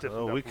yeah. stiffened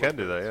Oh, up we a can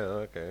do little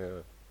that. bit. Yeah, okay.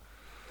 Yeah.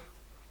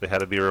 They had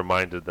to be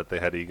reminded that they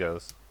had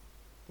egos.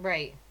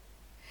 Right.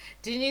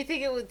 Didn't you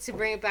think it would to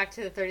bring it back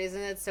to the 30s?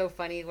 Isn't it so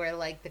funny where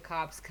like the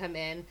cops come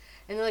in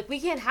and they're like, "We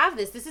can't have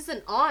this. This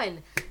isn't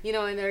on,"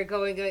 and they're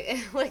going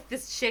and, like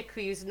this chick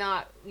who's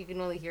not. You can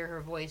only hear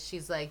her voice.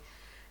 She's like,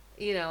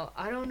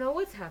 "I don't know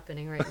what's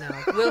happening right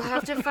now. We'll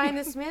have to find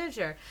this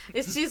manager."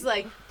 She's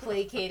like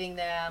placating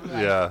them,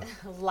 like Yeah.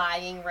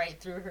 lying right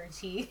through her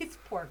teeth.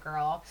 Poor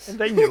girl. And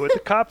they knew it. The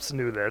cops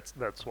knew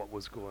that's what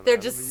was going They're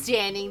on. just I mean,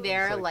 standing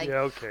there it's like, yeah,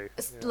 okay,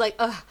 yeah. like,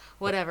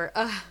 whatever.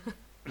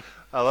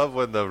 I love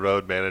when the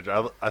road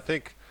manager. I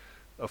think,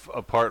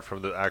 apart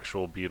from the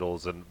actual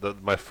Beatles, and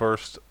my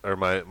first or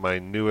my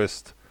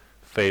newest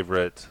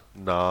favorite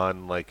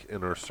non like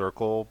inner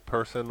circle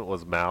person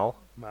was Mal,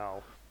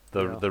 Mal.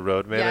 the Yeah. the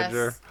road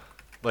manager. Yes.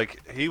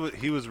 Like he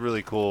was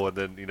really cool, and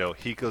then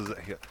he goes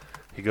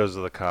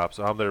to the cops.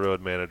 I'm their road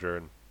manager,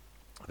 and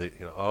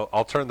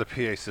I'll turn the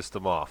PA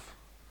system off.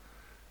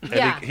 And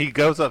Yeah. he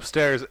goes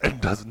upstairs and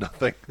does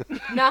nothing.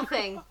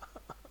 Nothing.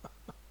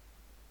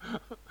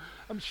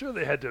 I'm sure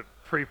they had to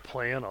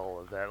pre-plan all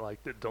of that.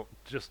 Like, that don't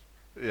just.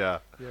 Yeah.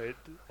 Yeah,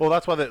 Well,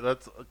 that's why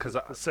that's because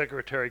the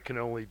secretary can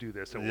only do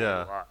this. And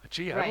Yeah.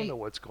 Gee, I Right. don't know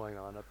what's going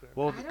on up there.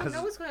 well I don't because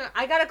know what's going on.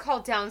 I gotta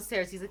call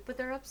downstairs. He's like, "But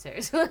they're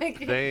upstairs." Like,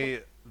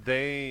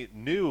 they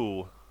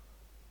knew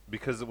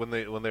because when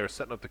they were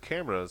setting up the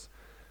cameras,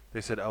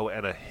 they said, "Oh,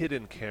 and a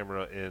hidden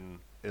camera in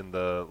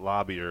the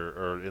lobby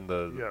or in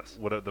the Yes.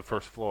 the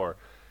first floor,"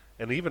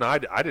 and even I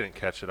didn't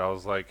catch it. I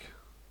was like,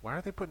 "Why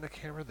are they putting a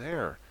camera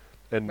there?"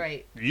 And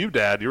Right. you,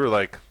 Dad, you were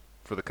like,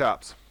 "For the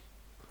cops,"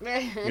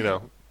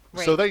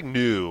 So Right. they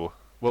knew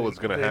what was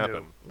going to They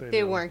happen. knew.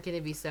 They knew. weren't going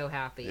to be so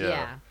happy. Yeah.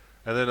 Yeah.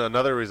 And then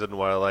another reason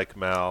why I like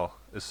Mal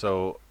is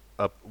so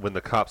up when the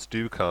cops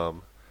do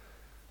come,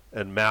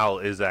 and Mal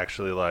is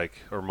actually like,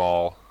 or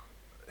Mal,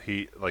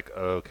 he like,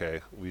 oh, okay,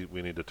 we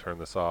need to turn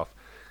this off.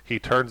 He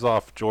turns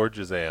off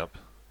George's amp,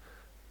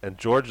 and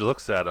George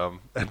looks at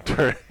him and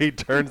he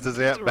turns his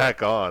amp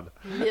back on,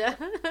 Yeah.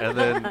 and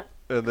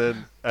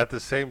then at the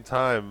same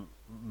time,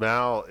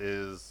 Mal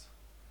is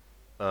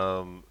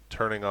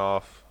turning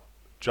off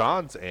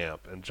John's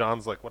amp, and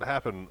John's like, "What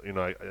happened?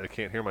 I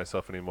can't hear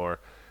myself anymore."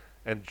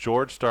 And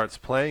George starts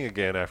playing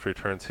again after he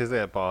turns his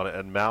amp on,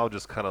 and Mal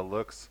just kind of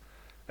looks,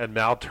 and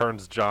Mal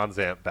turns John's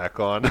amp back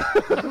on.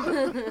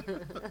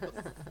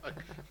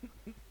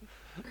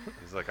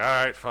 He's like, "All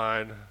right,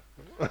 fine."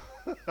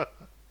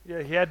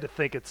 Yeah, he had to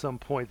think at some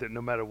point that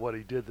no matter what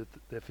he did, that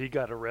if he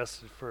got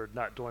arrested for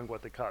not doing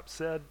what the cops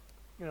said,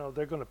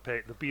 they're going to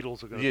pay. The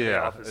Beatles are going to pay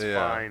Yeah, off. It's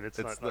yeah. fine. It's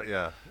not like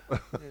yeah.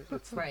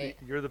 it's Right.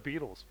 You're the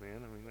Beatles,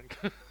 man. I mean, like,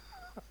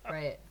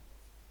 Right.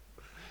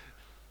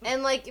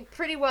 And like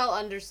pretty well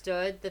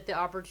understood that the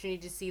opportunity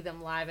to see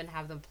them live and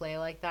have them play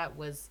like that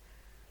was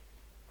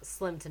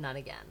slim to none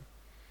again.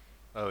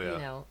 Oh yeah. You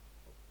know,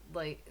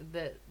 like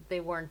that they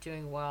weren't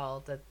doing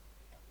well, that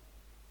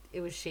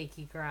it was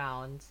shaky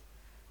ground,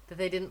 that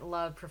they didn't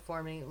love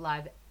performing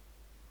live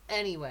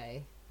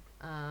anyway.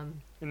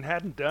 and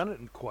hadn't done it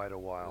in quite a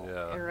while.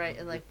 Yeah. And right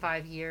in like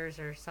 5 years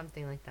or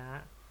something like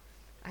that.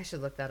 I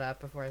should look that up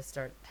before I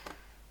start.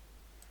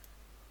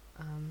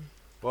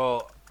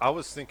 Well, I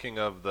was thinking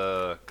of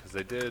because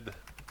they did.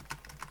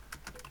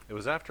 It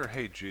was after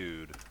Hey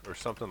Jude or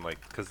something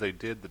because they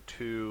did the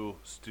 2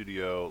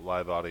 studio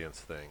live audience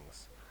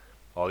things.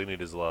 All You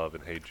Need Is Love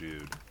and Hey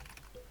Jude.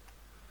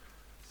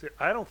 See,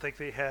 I don't think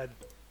they had.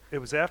 It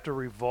was after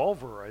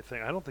Revolver, I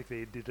think. I don't think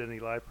they did any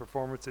live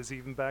performances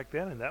even back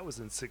then, and that was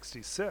in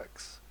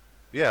 '66.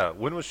 Yeah,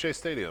 when was Shea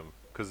Stadium?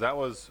 Because that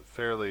was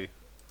fairly.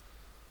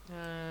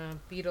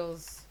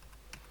 Beatles.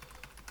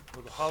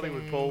 Well, the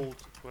Hollywood Shea. Bowl.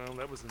 Well,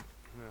 that was in.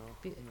 No.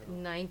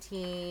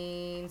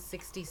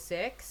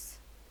 1966.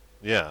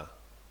 Yeah.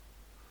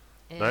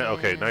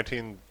 Okay, And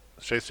 19.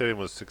 Shea Stadium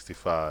was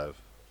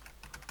 65.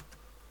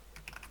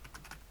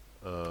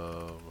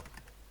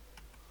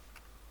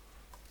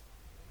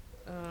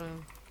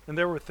 And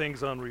there were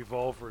things on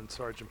Revolver and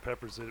Sgt.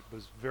 Pepper's that it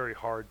was very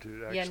hard to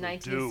Yeah, actually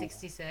do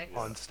 1966.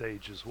 on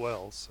stage as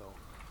well. So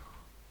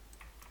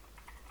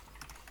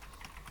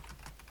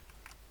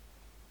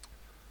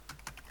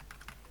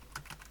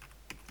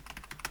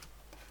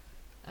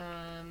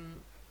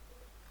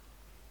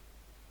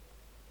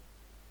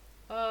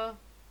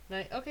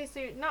Okay, so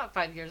you're not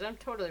 5 years. I'm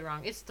totally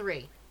wrong. It's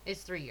 3.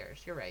 It's 3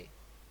 years. You're right.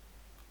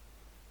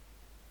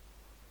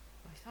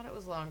 I thought it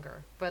was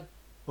longer, but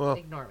Well,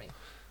 ignore me.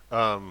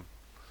 oh,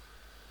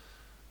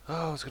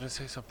 I was gonna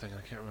say something.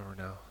 I can't remember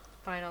now.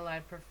 Final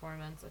live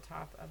performance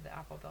atop of the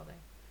Apple Building.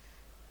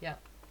 Yep.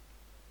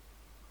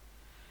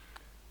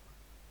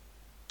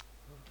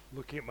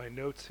 looking at my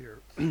notes here.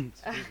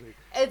 Excuse me.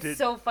 It's Did-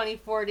 so funny.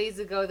 4 days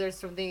ago, there's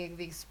something in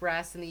the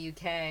Express in the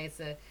UK.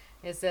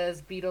 It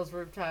says Beatles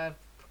rooftop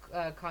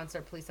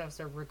concert police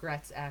officer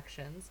regrets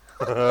actions.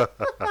 What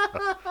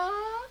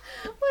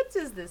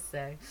does this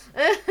say?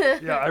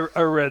 Yeah,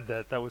 I read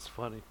that. That was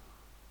funny.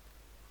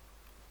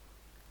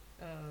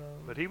 But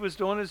Um, he was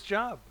doing his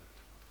job.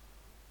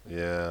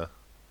 Yeah.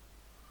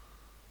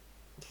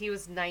 he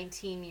was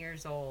 19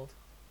 years old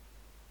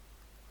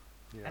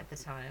Yeah, at the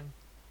time.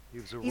 he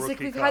was a He's like,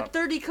 rookie we've cop. had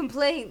 30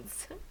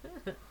 complaints.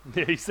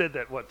 Yeah, he said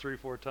that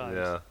 3-4 times.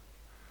 Yeah.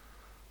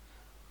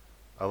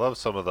 I love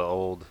some of the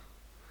old.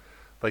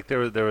 Like there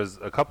was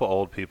a couple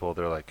old people.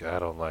 They're like, I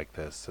don't like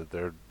this. That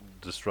they're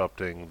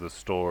disrupting the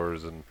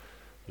stores and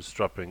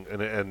disrupting,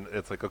 and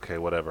it's like, okay,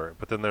 whatever.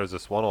 But then there's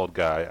this one old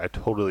guy. I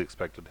totally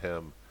expected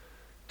him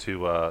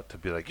to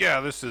be like,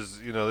 yeah, this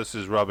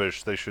is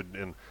rubbish. They should.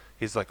 And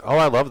he's like, oh,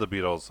 I love the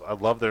Beatles. I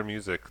love their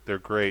music. They're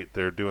great.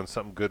 They're doing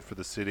something good for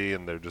the city,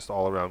 and they're just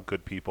all around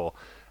good people.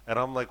 And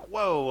I'm like,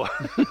 whoa.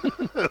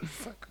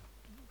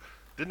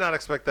 Did not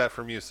expect that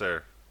from you,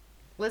 sir.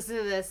 Listen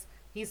to this.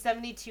 He's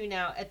 72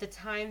 now. At the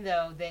time,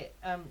 though, they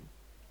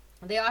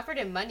offered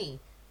him money,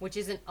 which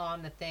isn't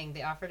on the thing.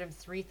 They offered him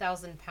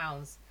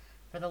 £3,000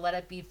 for the Let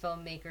It Be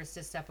filmmakers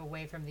to step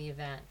away from the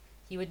event.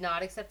 He would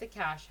not accept the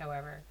cash,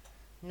 however.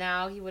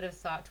 Now he would have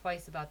thought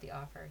twice about the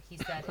offer. He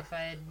said, if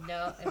I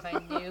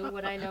knew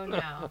what I know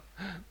now,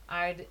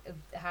 I'd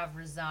have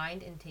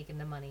resigned and taken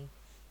the money.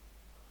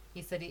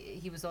 He said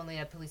he was only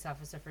a police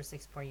officer for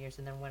 6 more years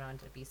and then went on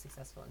to be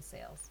successful in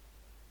sales.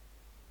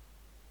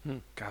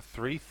 Got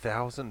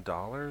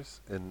 $3,000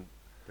 in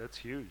That's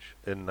huge.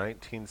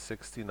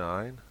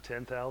 1969.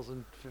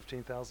 $10,000,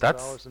 $15,000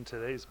 That's- in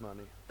today's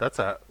money. That's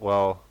I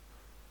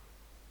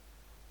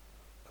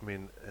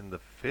mean, in the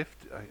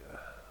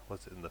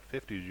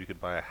 50s you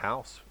could buy a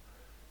house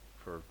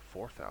for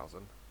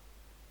 $4,000.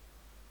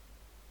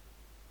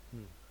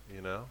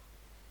 You know?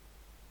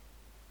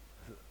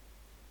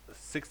 A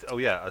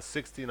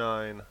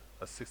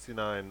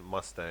 69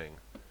 Mustang.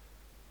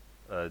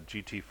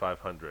 GT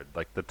 500,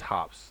 like the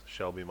tops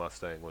Shelby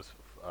Mustang was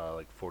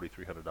like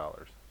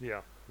 $4,300.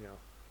 Yeah, yeah.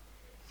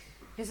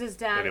 He says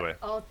Dag Anyway.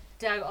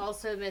 Dag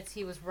also admits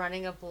he was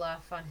running a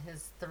bluff on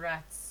his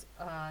threats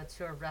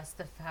to arrest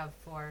the Fab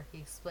Four. He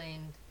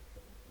explained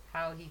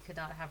how he could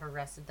not have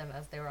arrested them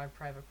as they were on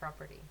private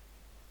property.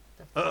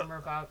 The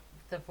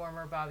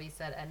former Bobby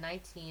said, at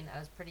 19, I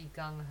was pretty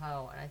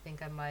gung-ho, and I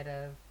think I might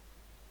have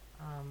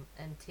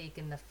and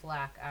taken the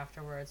flack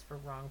afterwards for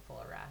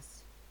wrongful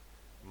arrest.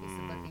 He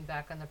said, looking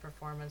back on the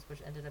performance, which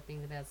ended up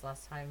being the band's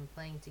last time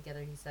playing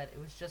together, he said, it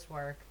was just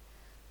work,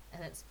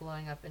 and it's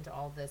blowing up into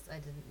all this. I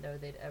didn't know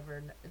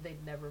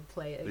they'd never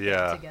play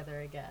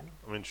together again.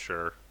 I mean,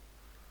 sure.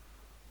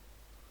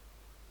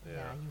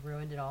 Yeah, you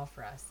ruined it all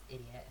for us,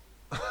 idiot.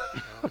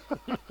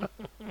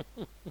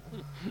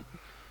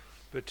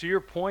 But to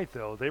your point,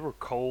 though, they were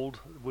cold.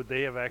 Would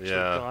they have actually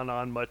Yeah. gone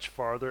on much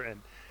farther?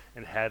 And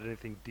and had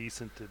anything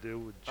decent to do.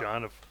 Would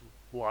John have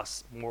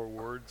lost more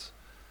words?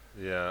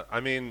 Yeah, I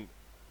mean,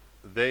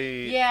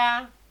 they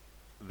Yeah.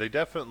 they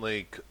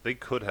definitely they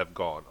could have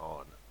gone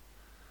on.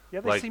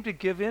 Yeah, they Like- seem to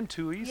give in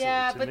too easily.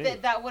 Yeah, to but me.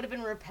 that would have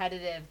been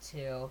repetitive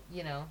too,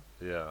 you know.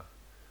 Yeah,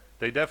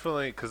 they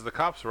definitely, because the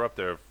Cops were up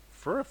there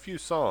for a few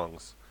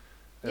songs,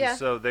 and Yeah.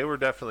 so they were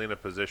definitely in a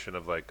position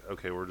of like,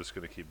 okay, we're just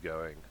going to keep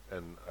going,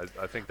 and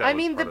I think that I was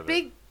mean, part the of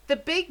big the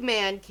big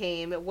man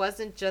came. It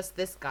wasn't just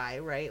this guy,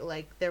 right?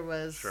 Like there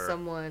was Sure.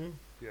 someone,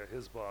 Yeah,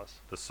 his boss.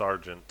 the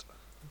sergeant.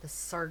 the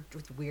sergeant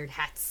with weird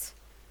hats.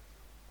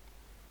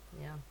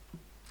 Yeah.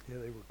 Yeah,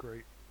 they were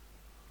great.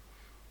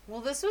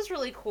 Well, this was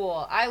really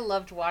cool. I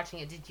loved watching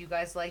it. Did you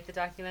guys like the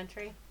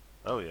documentary?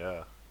 Oh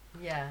yeah,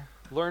 Yeah.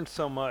 Learned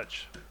so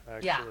much,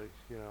 actually. Yeah.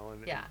 You know,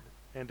 and Yeah.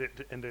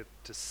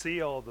 to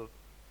see all the,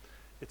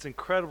 it's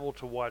incredible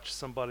to watch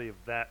somebody of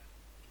that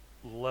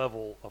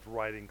level of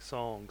writing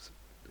songs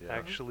yeah,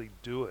 actually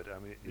do it. I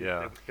mean,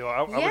 Yeah.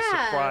 I was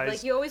surprised.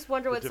 like you always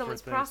wonder the what different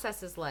someone's things.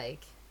 process is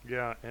like.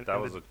 Yeah, and That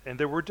and, was the- and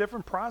there were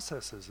different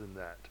processes in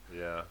that.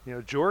 yeah, You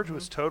know, George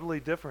was totally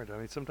different. I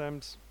mean,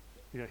 sometimes,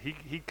 you know,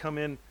 he'd come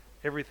in,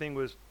 everything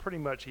was pretty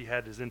much, he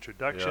had his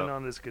introduction Yeah.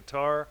 on his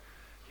guitar.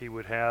 He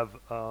would have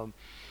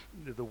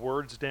the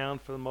words down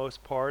for the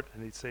most part,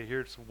 and he'd say,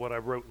 "Here's what I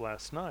wrote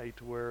last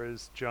night."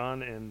 Whereas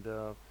John and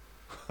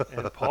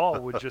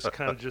Paul would just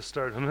kind of just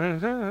start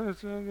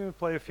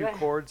play a few Yeah.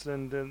 chords,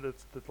 and then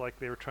that's like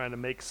they were trying to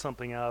make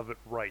something out of it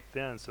right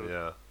then. So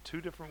yeah.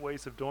 two different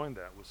ways of doing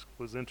that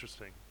was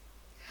interesting.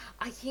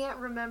 I can't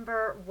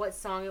remember what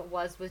song it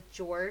was with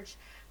George,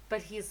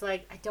 but he's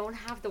like, I don't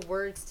have the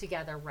words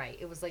together right.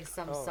 It was like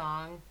some Oh.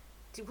 song.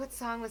 Dude, what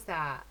song was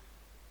that?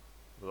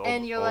 The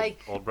And you're old,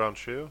 like- Old Brown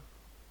Shoe.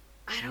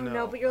 I don't No.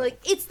 know, but you're like,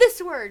 it's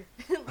this word.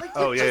 Like,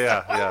 Oh, you're yeah,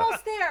 just yeah, yeah.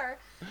 almost there.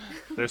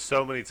 There's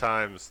so many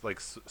times like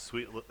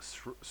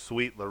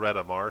sweet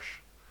Loretta Marsh.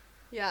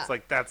 Yeah. It's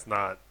like that's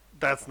not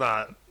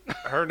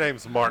her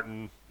name's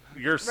Martin.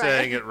 You're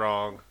saying it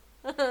wrong.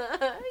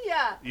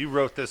 yeah. You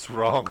wrote this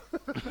wrong.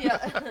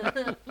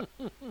 Yeah.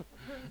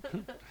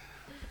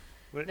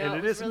 But, No, and it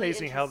it was is really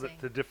amazing how the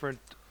interesting. different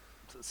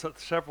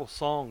several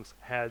songs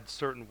had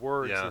certain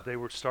words Yeah. that they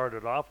were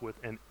started off with,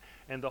 and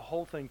the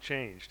whole thing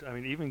changed. I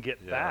mean, even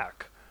Get Yeah.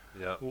 Back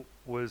Yeah.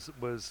 was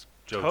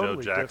JoJo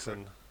totally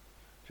Jackson.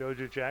 different.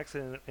 JoJo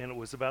Jackson, and it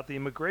was about the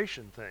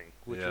immigration thing,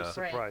 which Yeah. was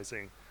Right.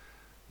 surprising.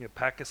 You know,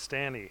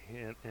 Pakistani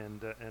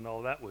and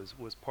all that was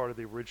part of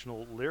the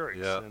original lyrics,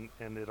 Yeah.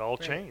 and it all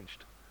Right.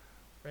 changed.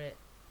 Right.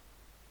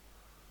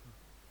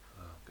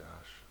 Oh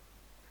gosh.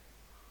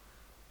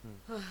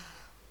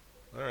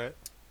 All right.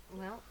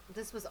 Well,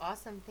 this was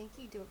awesome. Thank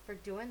you for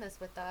doing this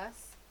with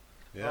us.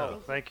 Yeah. Oh,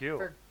 thank you.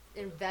 For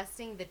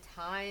investing the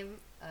time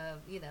of,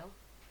 it's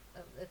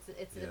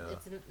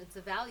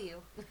a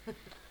value.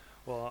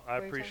 Well, I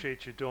Very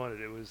appreciate you doing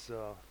it. It was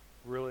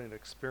really an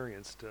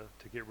experience to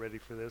get ready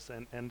for this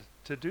and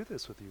to do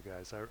this with you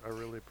guys. I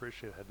really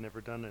appreciate it. I'd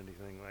never done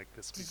anything like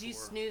this Did before. you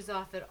snooze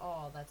off at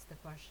all? That's the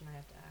question I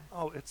have to ask.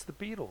 Oh, it's the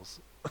Beatles.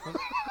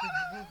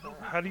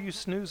 How do you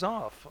snooze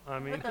off? I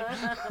mean,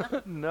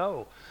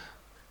 no.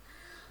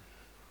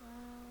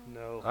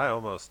 No. I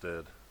almost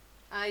did.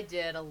 I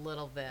did a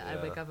little bit. I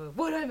Yeah. wake up and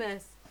what'd I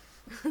miss?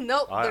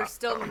 Nope, I- they're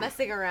still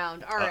messing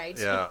around. All right.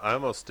 Yeah, I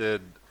almost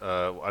did.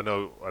 I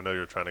know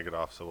you're trying to get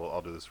off, so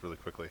I'll do this really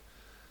quickly.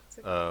 It's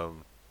okay.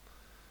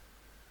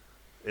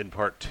 In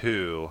part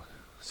 2,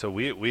 so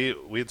we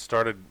had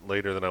started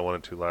later than I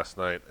wanted to last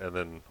night, and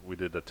then we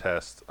did a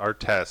test. Our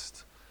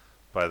test,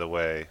 by the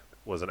way,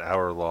 was an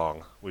hour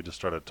long. We just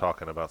started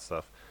talking about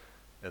stuff,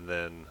 and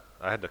then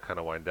I had to kind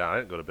of wind down. I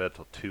didn't go to bed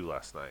till 2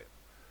 last night.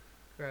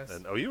 Gross.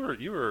 And you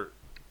were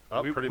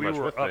up pretty we much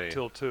were with up me.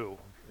 till 2.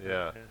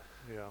 Yeah.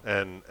 Yeah.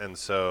 And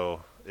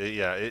so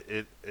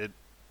it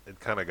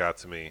kind of got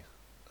to me.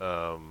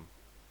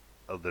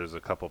 There's a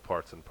couple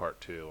parts in part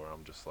 2 where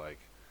I'm just like,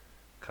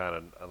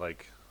 kind of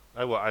like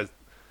I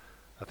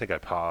think I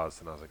paused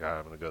and I was like,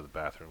 I'm gonna go to the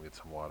bathroom, get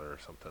some water or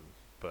something.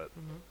 But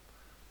Mhm.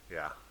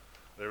 yeah,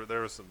 there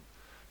was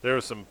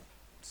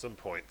some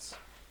points.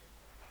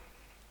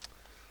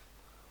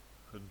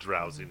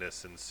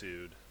 Drowsiness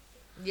ensued,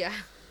 Yeah.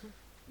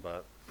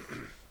 but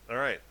all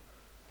right,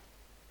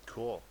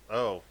 cool.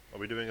 Oh, are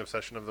we doing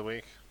obsession of the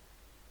week?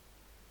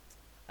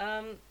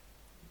 I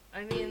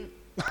mean,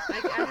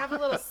 I have a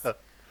little.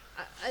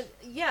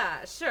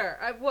 Yeah, sure.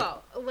 I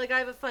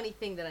have a funny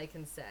thing that I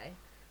can say.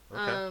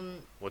 Okay.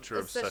 What's your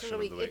obsession of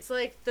the week? It's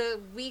like the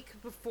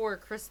week before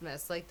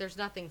Christmas. Like, there's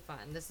nothing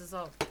fun. This is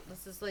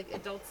like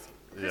adults.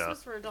 Yeah.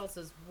 Christmas for adults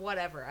is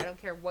whatever. I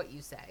don't care what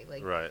you say.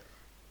 Like, Right.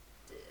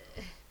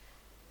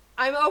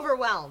 I'm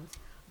overwhelmed.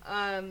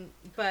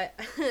 But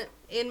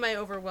in my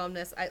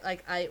overwhelmedness,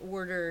 I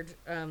ordered.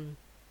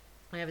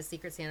 I have a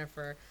Secret Santa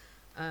for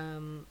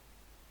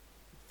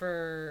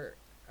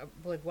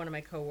like one of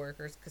my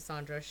coworkers,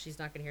 Cassandra. She's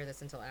not gonna hear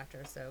this until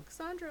after. So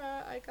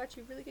Cassandra, I got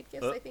you really good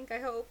gifts. I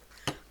hope.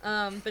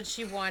 But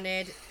she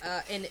wanted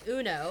an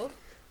Uno,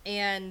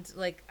 and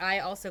like I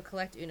also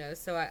collect Unos,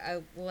 so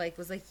I like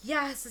was like,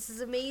 yes, this is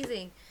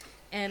amazing.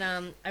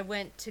 and I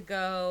went to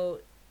go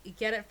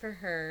get it for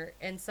her,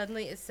 and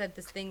suddenly it said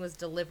this thing was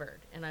delivered,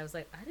 and I was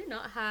like, I did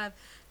not have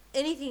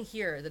anything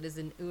here that is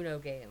an Uno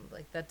game.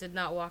 Like, that did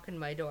not walk in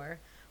my door.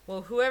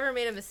 Well, whoever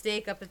made a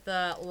mistake up at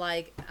the,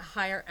 like,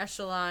 higher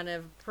echelon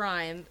of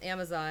Prime,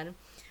 Amazon,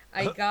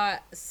 I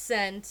got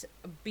sent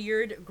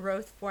beard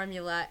growth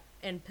formula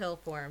in pill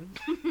form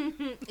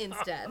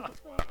instead.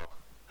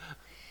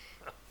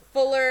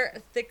 Fuller,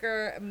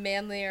 thicker,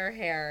 manlier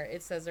hair,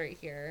 it says right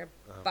here.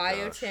 Oh,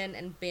 Biotin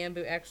and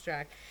bamboo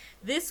extract.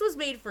 This was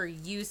made for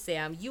you,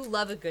 Sam. You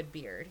love a good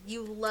beard.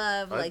 You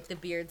love, like, the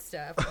beard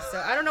stuff.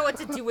 So I don't know what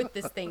to do with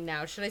this thing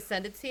now. Should I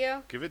send it to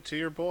you? Give it to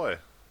your boy.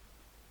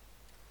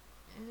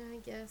 I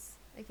guess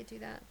I could do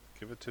that.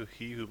 Give it to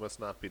he who must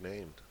not be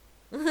named.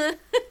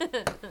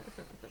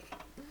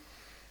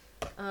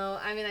 Oh,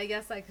 I mean, I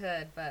guess I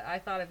could, but I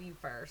thought of you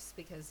first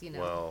because, you know,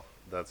 Well,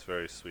 that's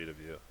very sweet of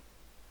you.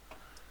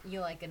 you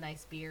like a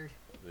nice beard.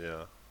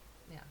 Yeah.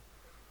 Yeah.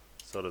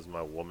 So does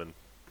my woman.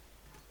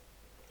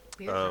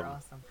 Beards are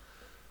awesome.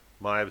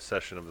 My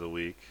obsession of the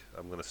week,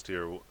 I'm going to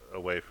steer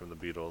away from the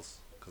Beatles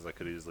because I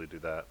could easily do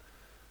that,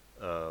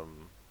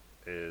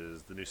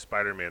 is the new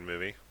Spider-Man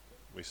movie.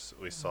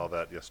 We saw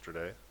that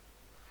yesterday.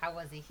 How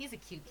was he? He's a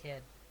cute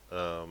kid.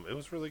 It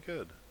was really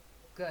good.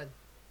 Good.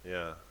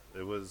 Yeah,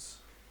 it was.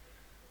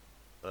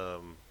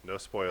 No I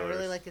spoilers.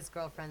 really like his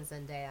girlfriend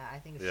Zendaya. I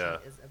think Yeah.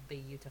 she is a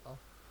beautiful.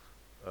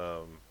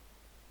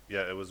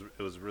 Yeah, it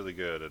was really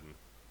good,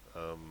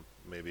 and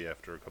maybe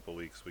after a couple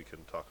weeks we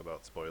can talk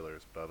about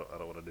spoilers, but I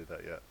don't want to do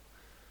that yet.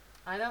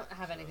 I don't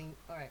have anything.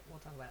 All right, we'll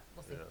talk about it.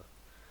 We'll see. Yeah.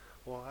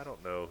 Well, I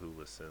don't know who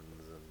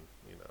listens,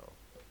 and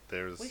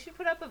there's. We should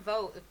put up a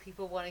vote if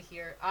people want to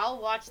hear.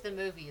 I'll watch the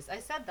movies. I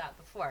said that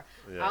before.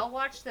 Yeah. I'll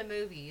watch the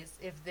movies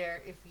if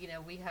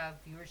we have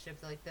viewership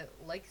that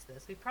likes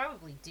this. We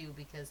probably do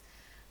because,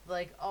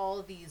 like,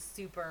 all these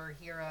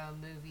superhero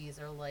movies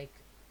are like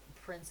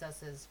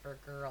princesses for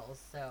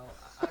girls. So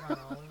I don't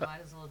know. We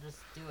might as well just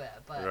do it.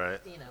 But Right.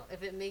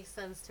 if it makes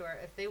sense to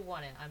if they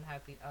want it, I'm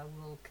happy. I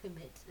will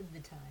commit the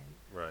time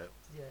Right.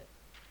 to do it.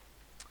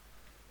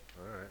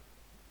 All right.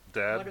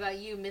 Dad. What about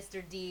you,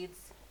 Mr.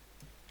 Deeds?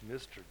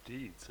 Mr.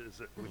 Deeds,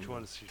 is it? Which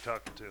one is she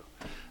talking to?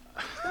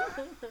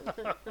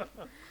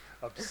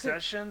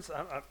 Obsessions?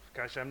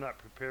 Gosh, I'm not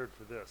prepared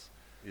for this.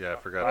 Yeah, I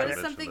forgot What to is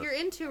mention something this. you're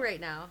into right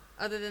now,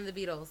 other than the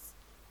Beatles?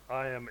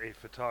 I am a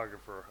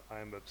photographer.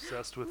 I'm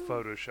obsessed with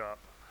Photoshop.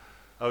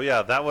 Oh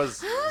yeah, that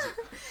was.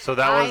 So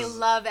that I was.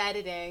 love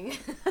editing.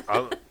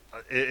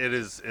 It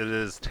is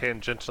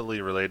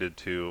tangentially related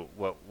to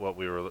what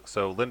we were.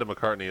 So Linda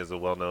McCartney is a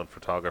well-known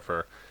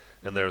photographer,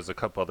 and there's a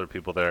couple other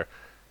people there,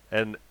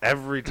 and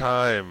every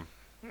time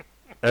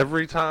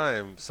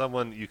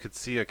someone you could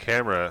see a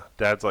camera,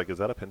 Dad's like, "Is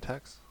that a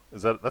Pentax?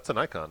 That's an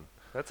Nikon?"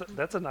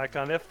 That's a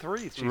Nikon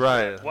F3. She's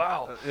Right. like,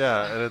 wow.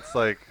 Yeah, and it's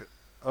like,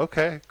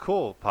 okay,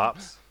 cool,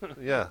 pops.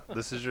 Yeah,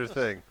 this is your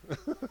thing.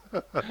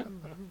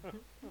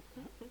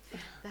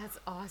 That's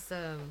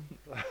awesome.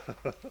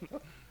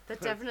 That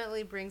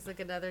definitely brings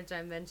like another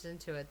dimension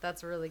to it.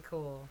 That's really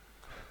cool.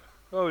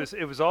 Oh,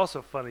 it was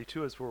also funny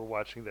too as we were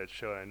watching that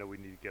show. I know we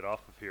need to get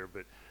off of here,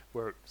 but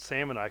where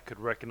Sam and I could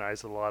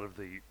recognize a lot of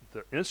the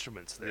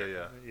instruments there.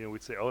 Yeah, yeah.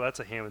 We'd say, "Oh,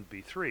 that's a Hammond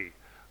B3,"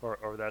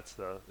 or that's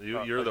the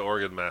You're the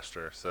organ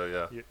master, so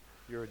yeah.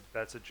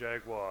 that's a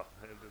Jaguar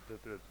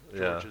that Yeah.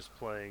 George is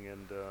playing,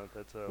 and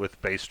that's a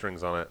With bass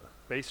strings on it.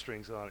 bass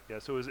strings on it. Yeah,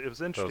 so it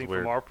was interesting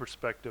weird. from our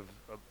perspective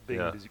of being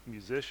Yeah.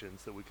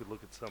 musicians that we could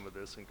look at some of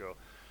this and go,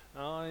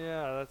 "Oh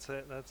yeah, that's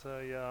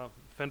a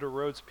Fender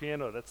Rhodes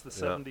piano. That's the Yeah.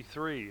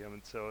 73." I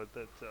mean, so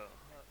that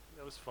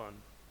was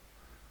fun.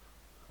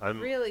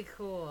 Really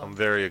cool. I'm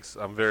very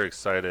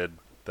excited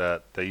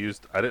that they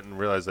used. I didn't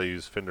realize they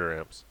used Fender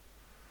amps.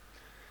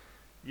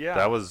 Yeah,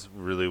 That was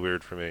really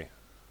weird for me.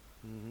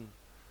 hmm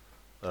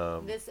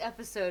This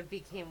episode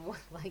became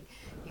like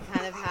you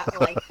kind of have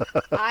like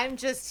I'm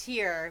just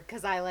here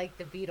because I like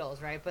the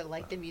Beatles, right? But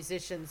like the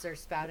musicians are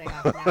spouting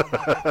off now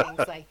about their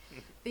things. Like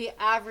the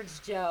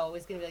average Joe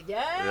is gonna be like,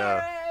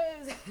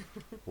 yes.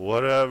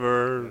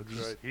 Whatever.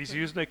 That's right. He's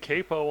using a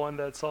capo on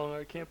that song.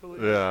 I can't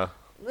believe. Yeah.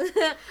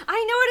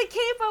 I know what a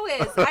capo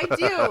is. I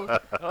do.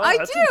 Oh, I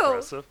that's do.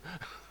 impressive.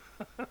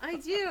 I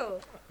do.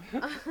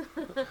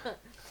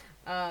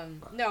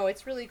 No,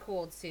 it's really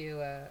cool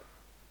to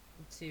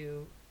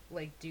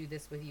like do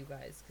this with you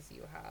guys because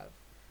you have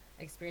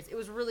experience. It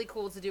was really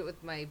cool to do it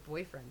with my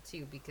boyfriend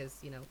too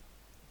because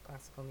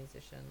classical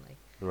musician, like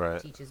Right.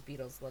 teaches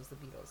Beatles, loves the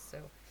Beatles. So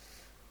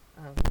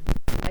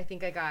I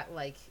think I got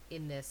like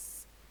in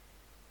this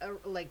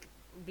like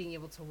being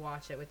able to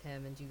watch it with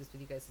him and do this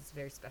with you guys is a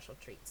very special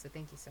treat. So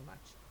thank you so much.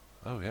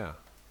 Oh yeah.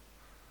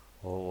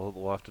 Well,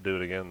 we'll have to do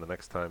it again the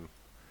next time.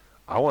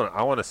 I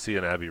want to see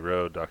an Abbey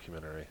Road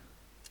documentary.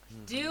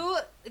 Do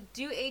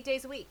 8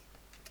 days a week.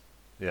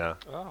 Yeah,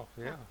 Oh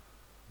yeah,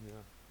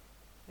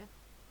 yeah.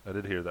 I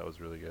did hear that was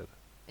really good.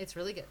 It's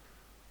really good.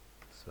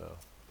 So,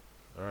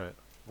 all right.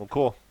 Well,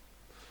 cool.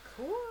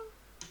 Cool.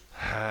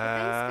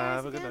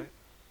 Have a good again. night.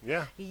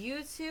 Yeah.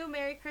 You too.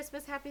 Merry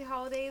Christmas, Happy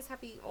Holidays,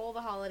 Happy all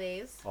the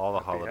holidays, All the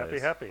Happy,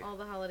 holidays. happy. all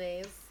the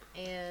holidays,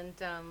 and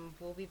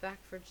we'll be back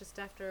for just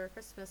after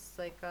Christmas,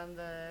 like on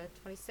the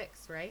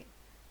 26th, right?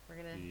 We're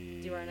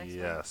gonna do our next one.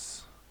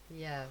 Yes.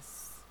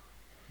 Yes.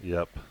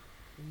 Yep.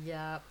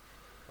 Yep.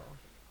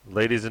 Cool.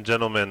 Ladies and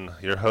gentlemen,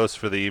 your host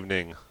for the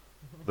evening,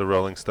 the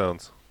Rolling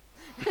Stones.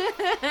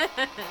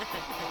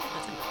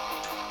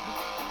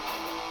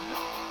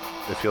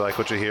 If you like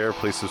what you hear,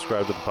 please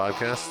subscribe to the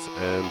podcast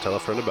and tell a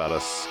friend about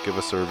us. Give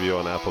us a review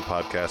on Apple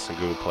Podcasts and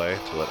Google Play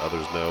to let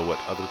others know what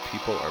other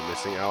people are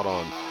missing out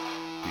on.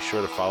 Be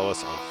sure to follow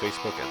us on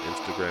Facebook and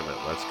Instagram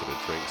at Let's Get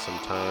a Drink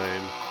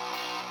Sometime.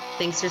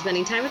 Thanks for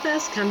spending time with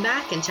us. Come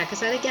back and check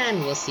us out again.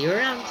 We'll see you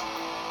around.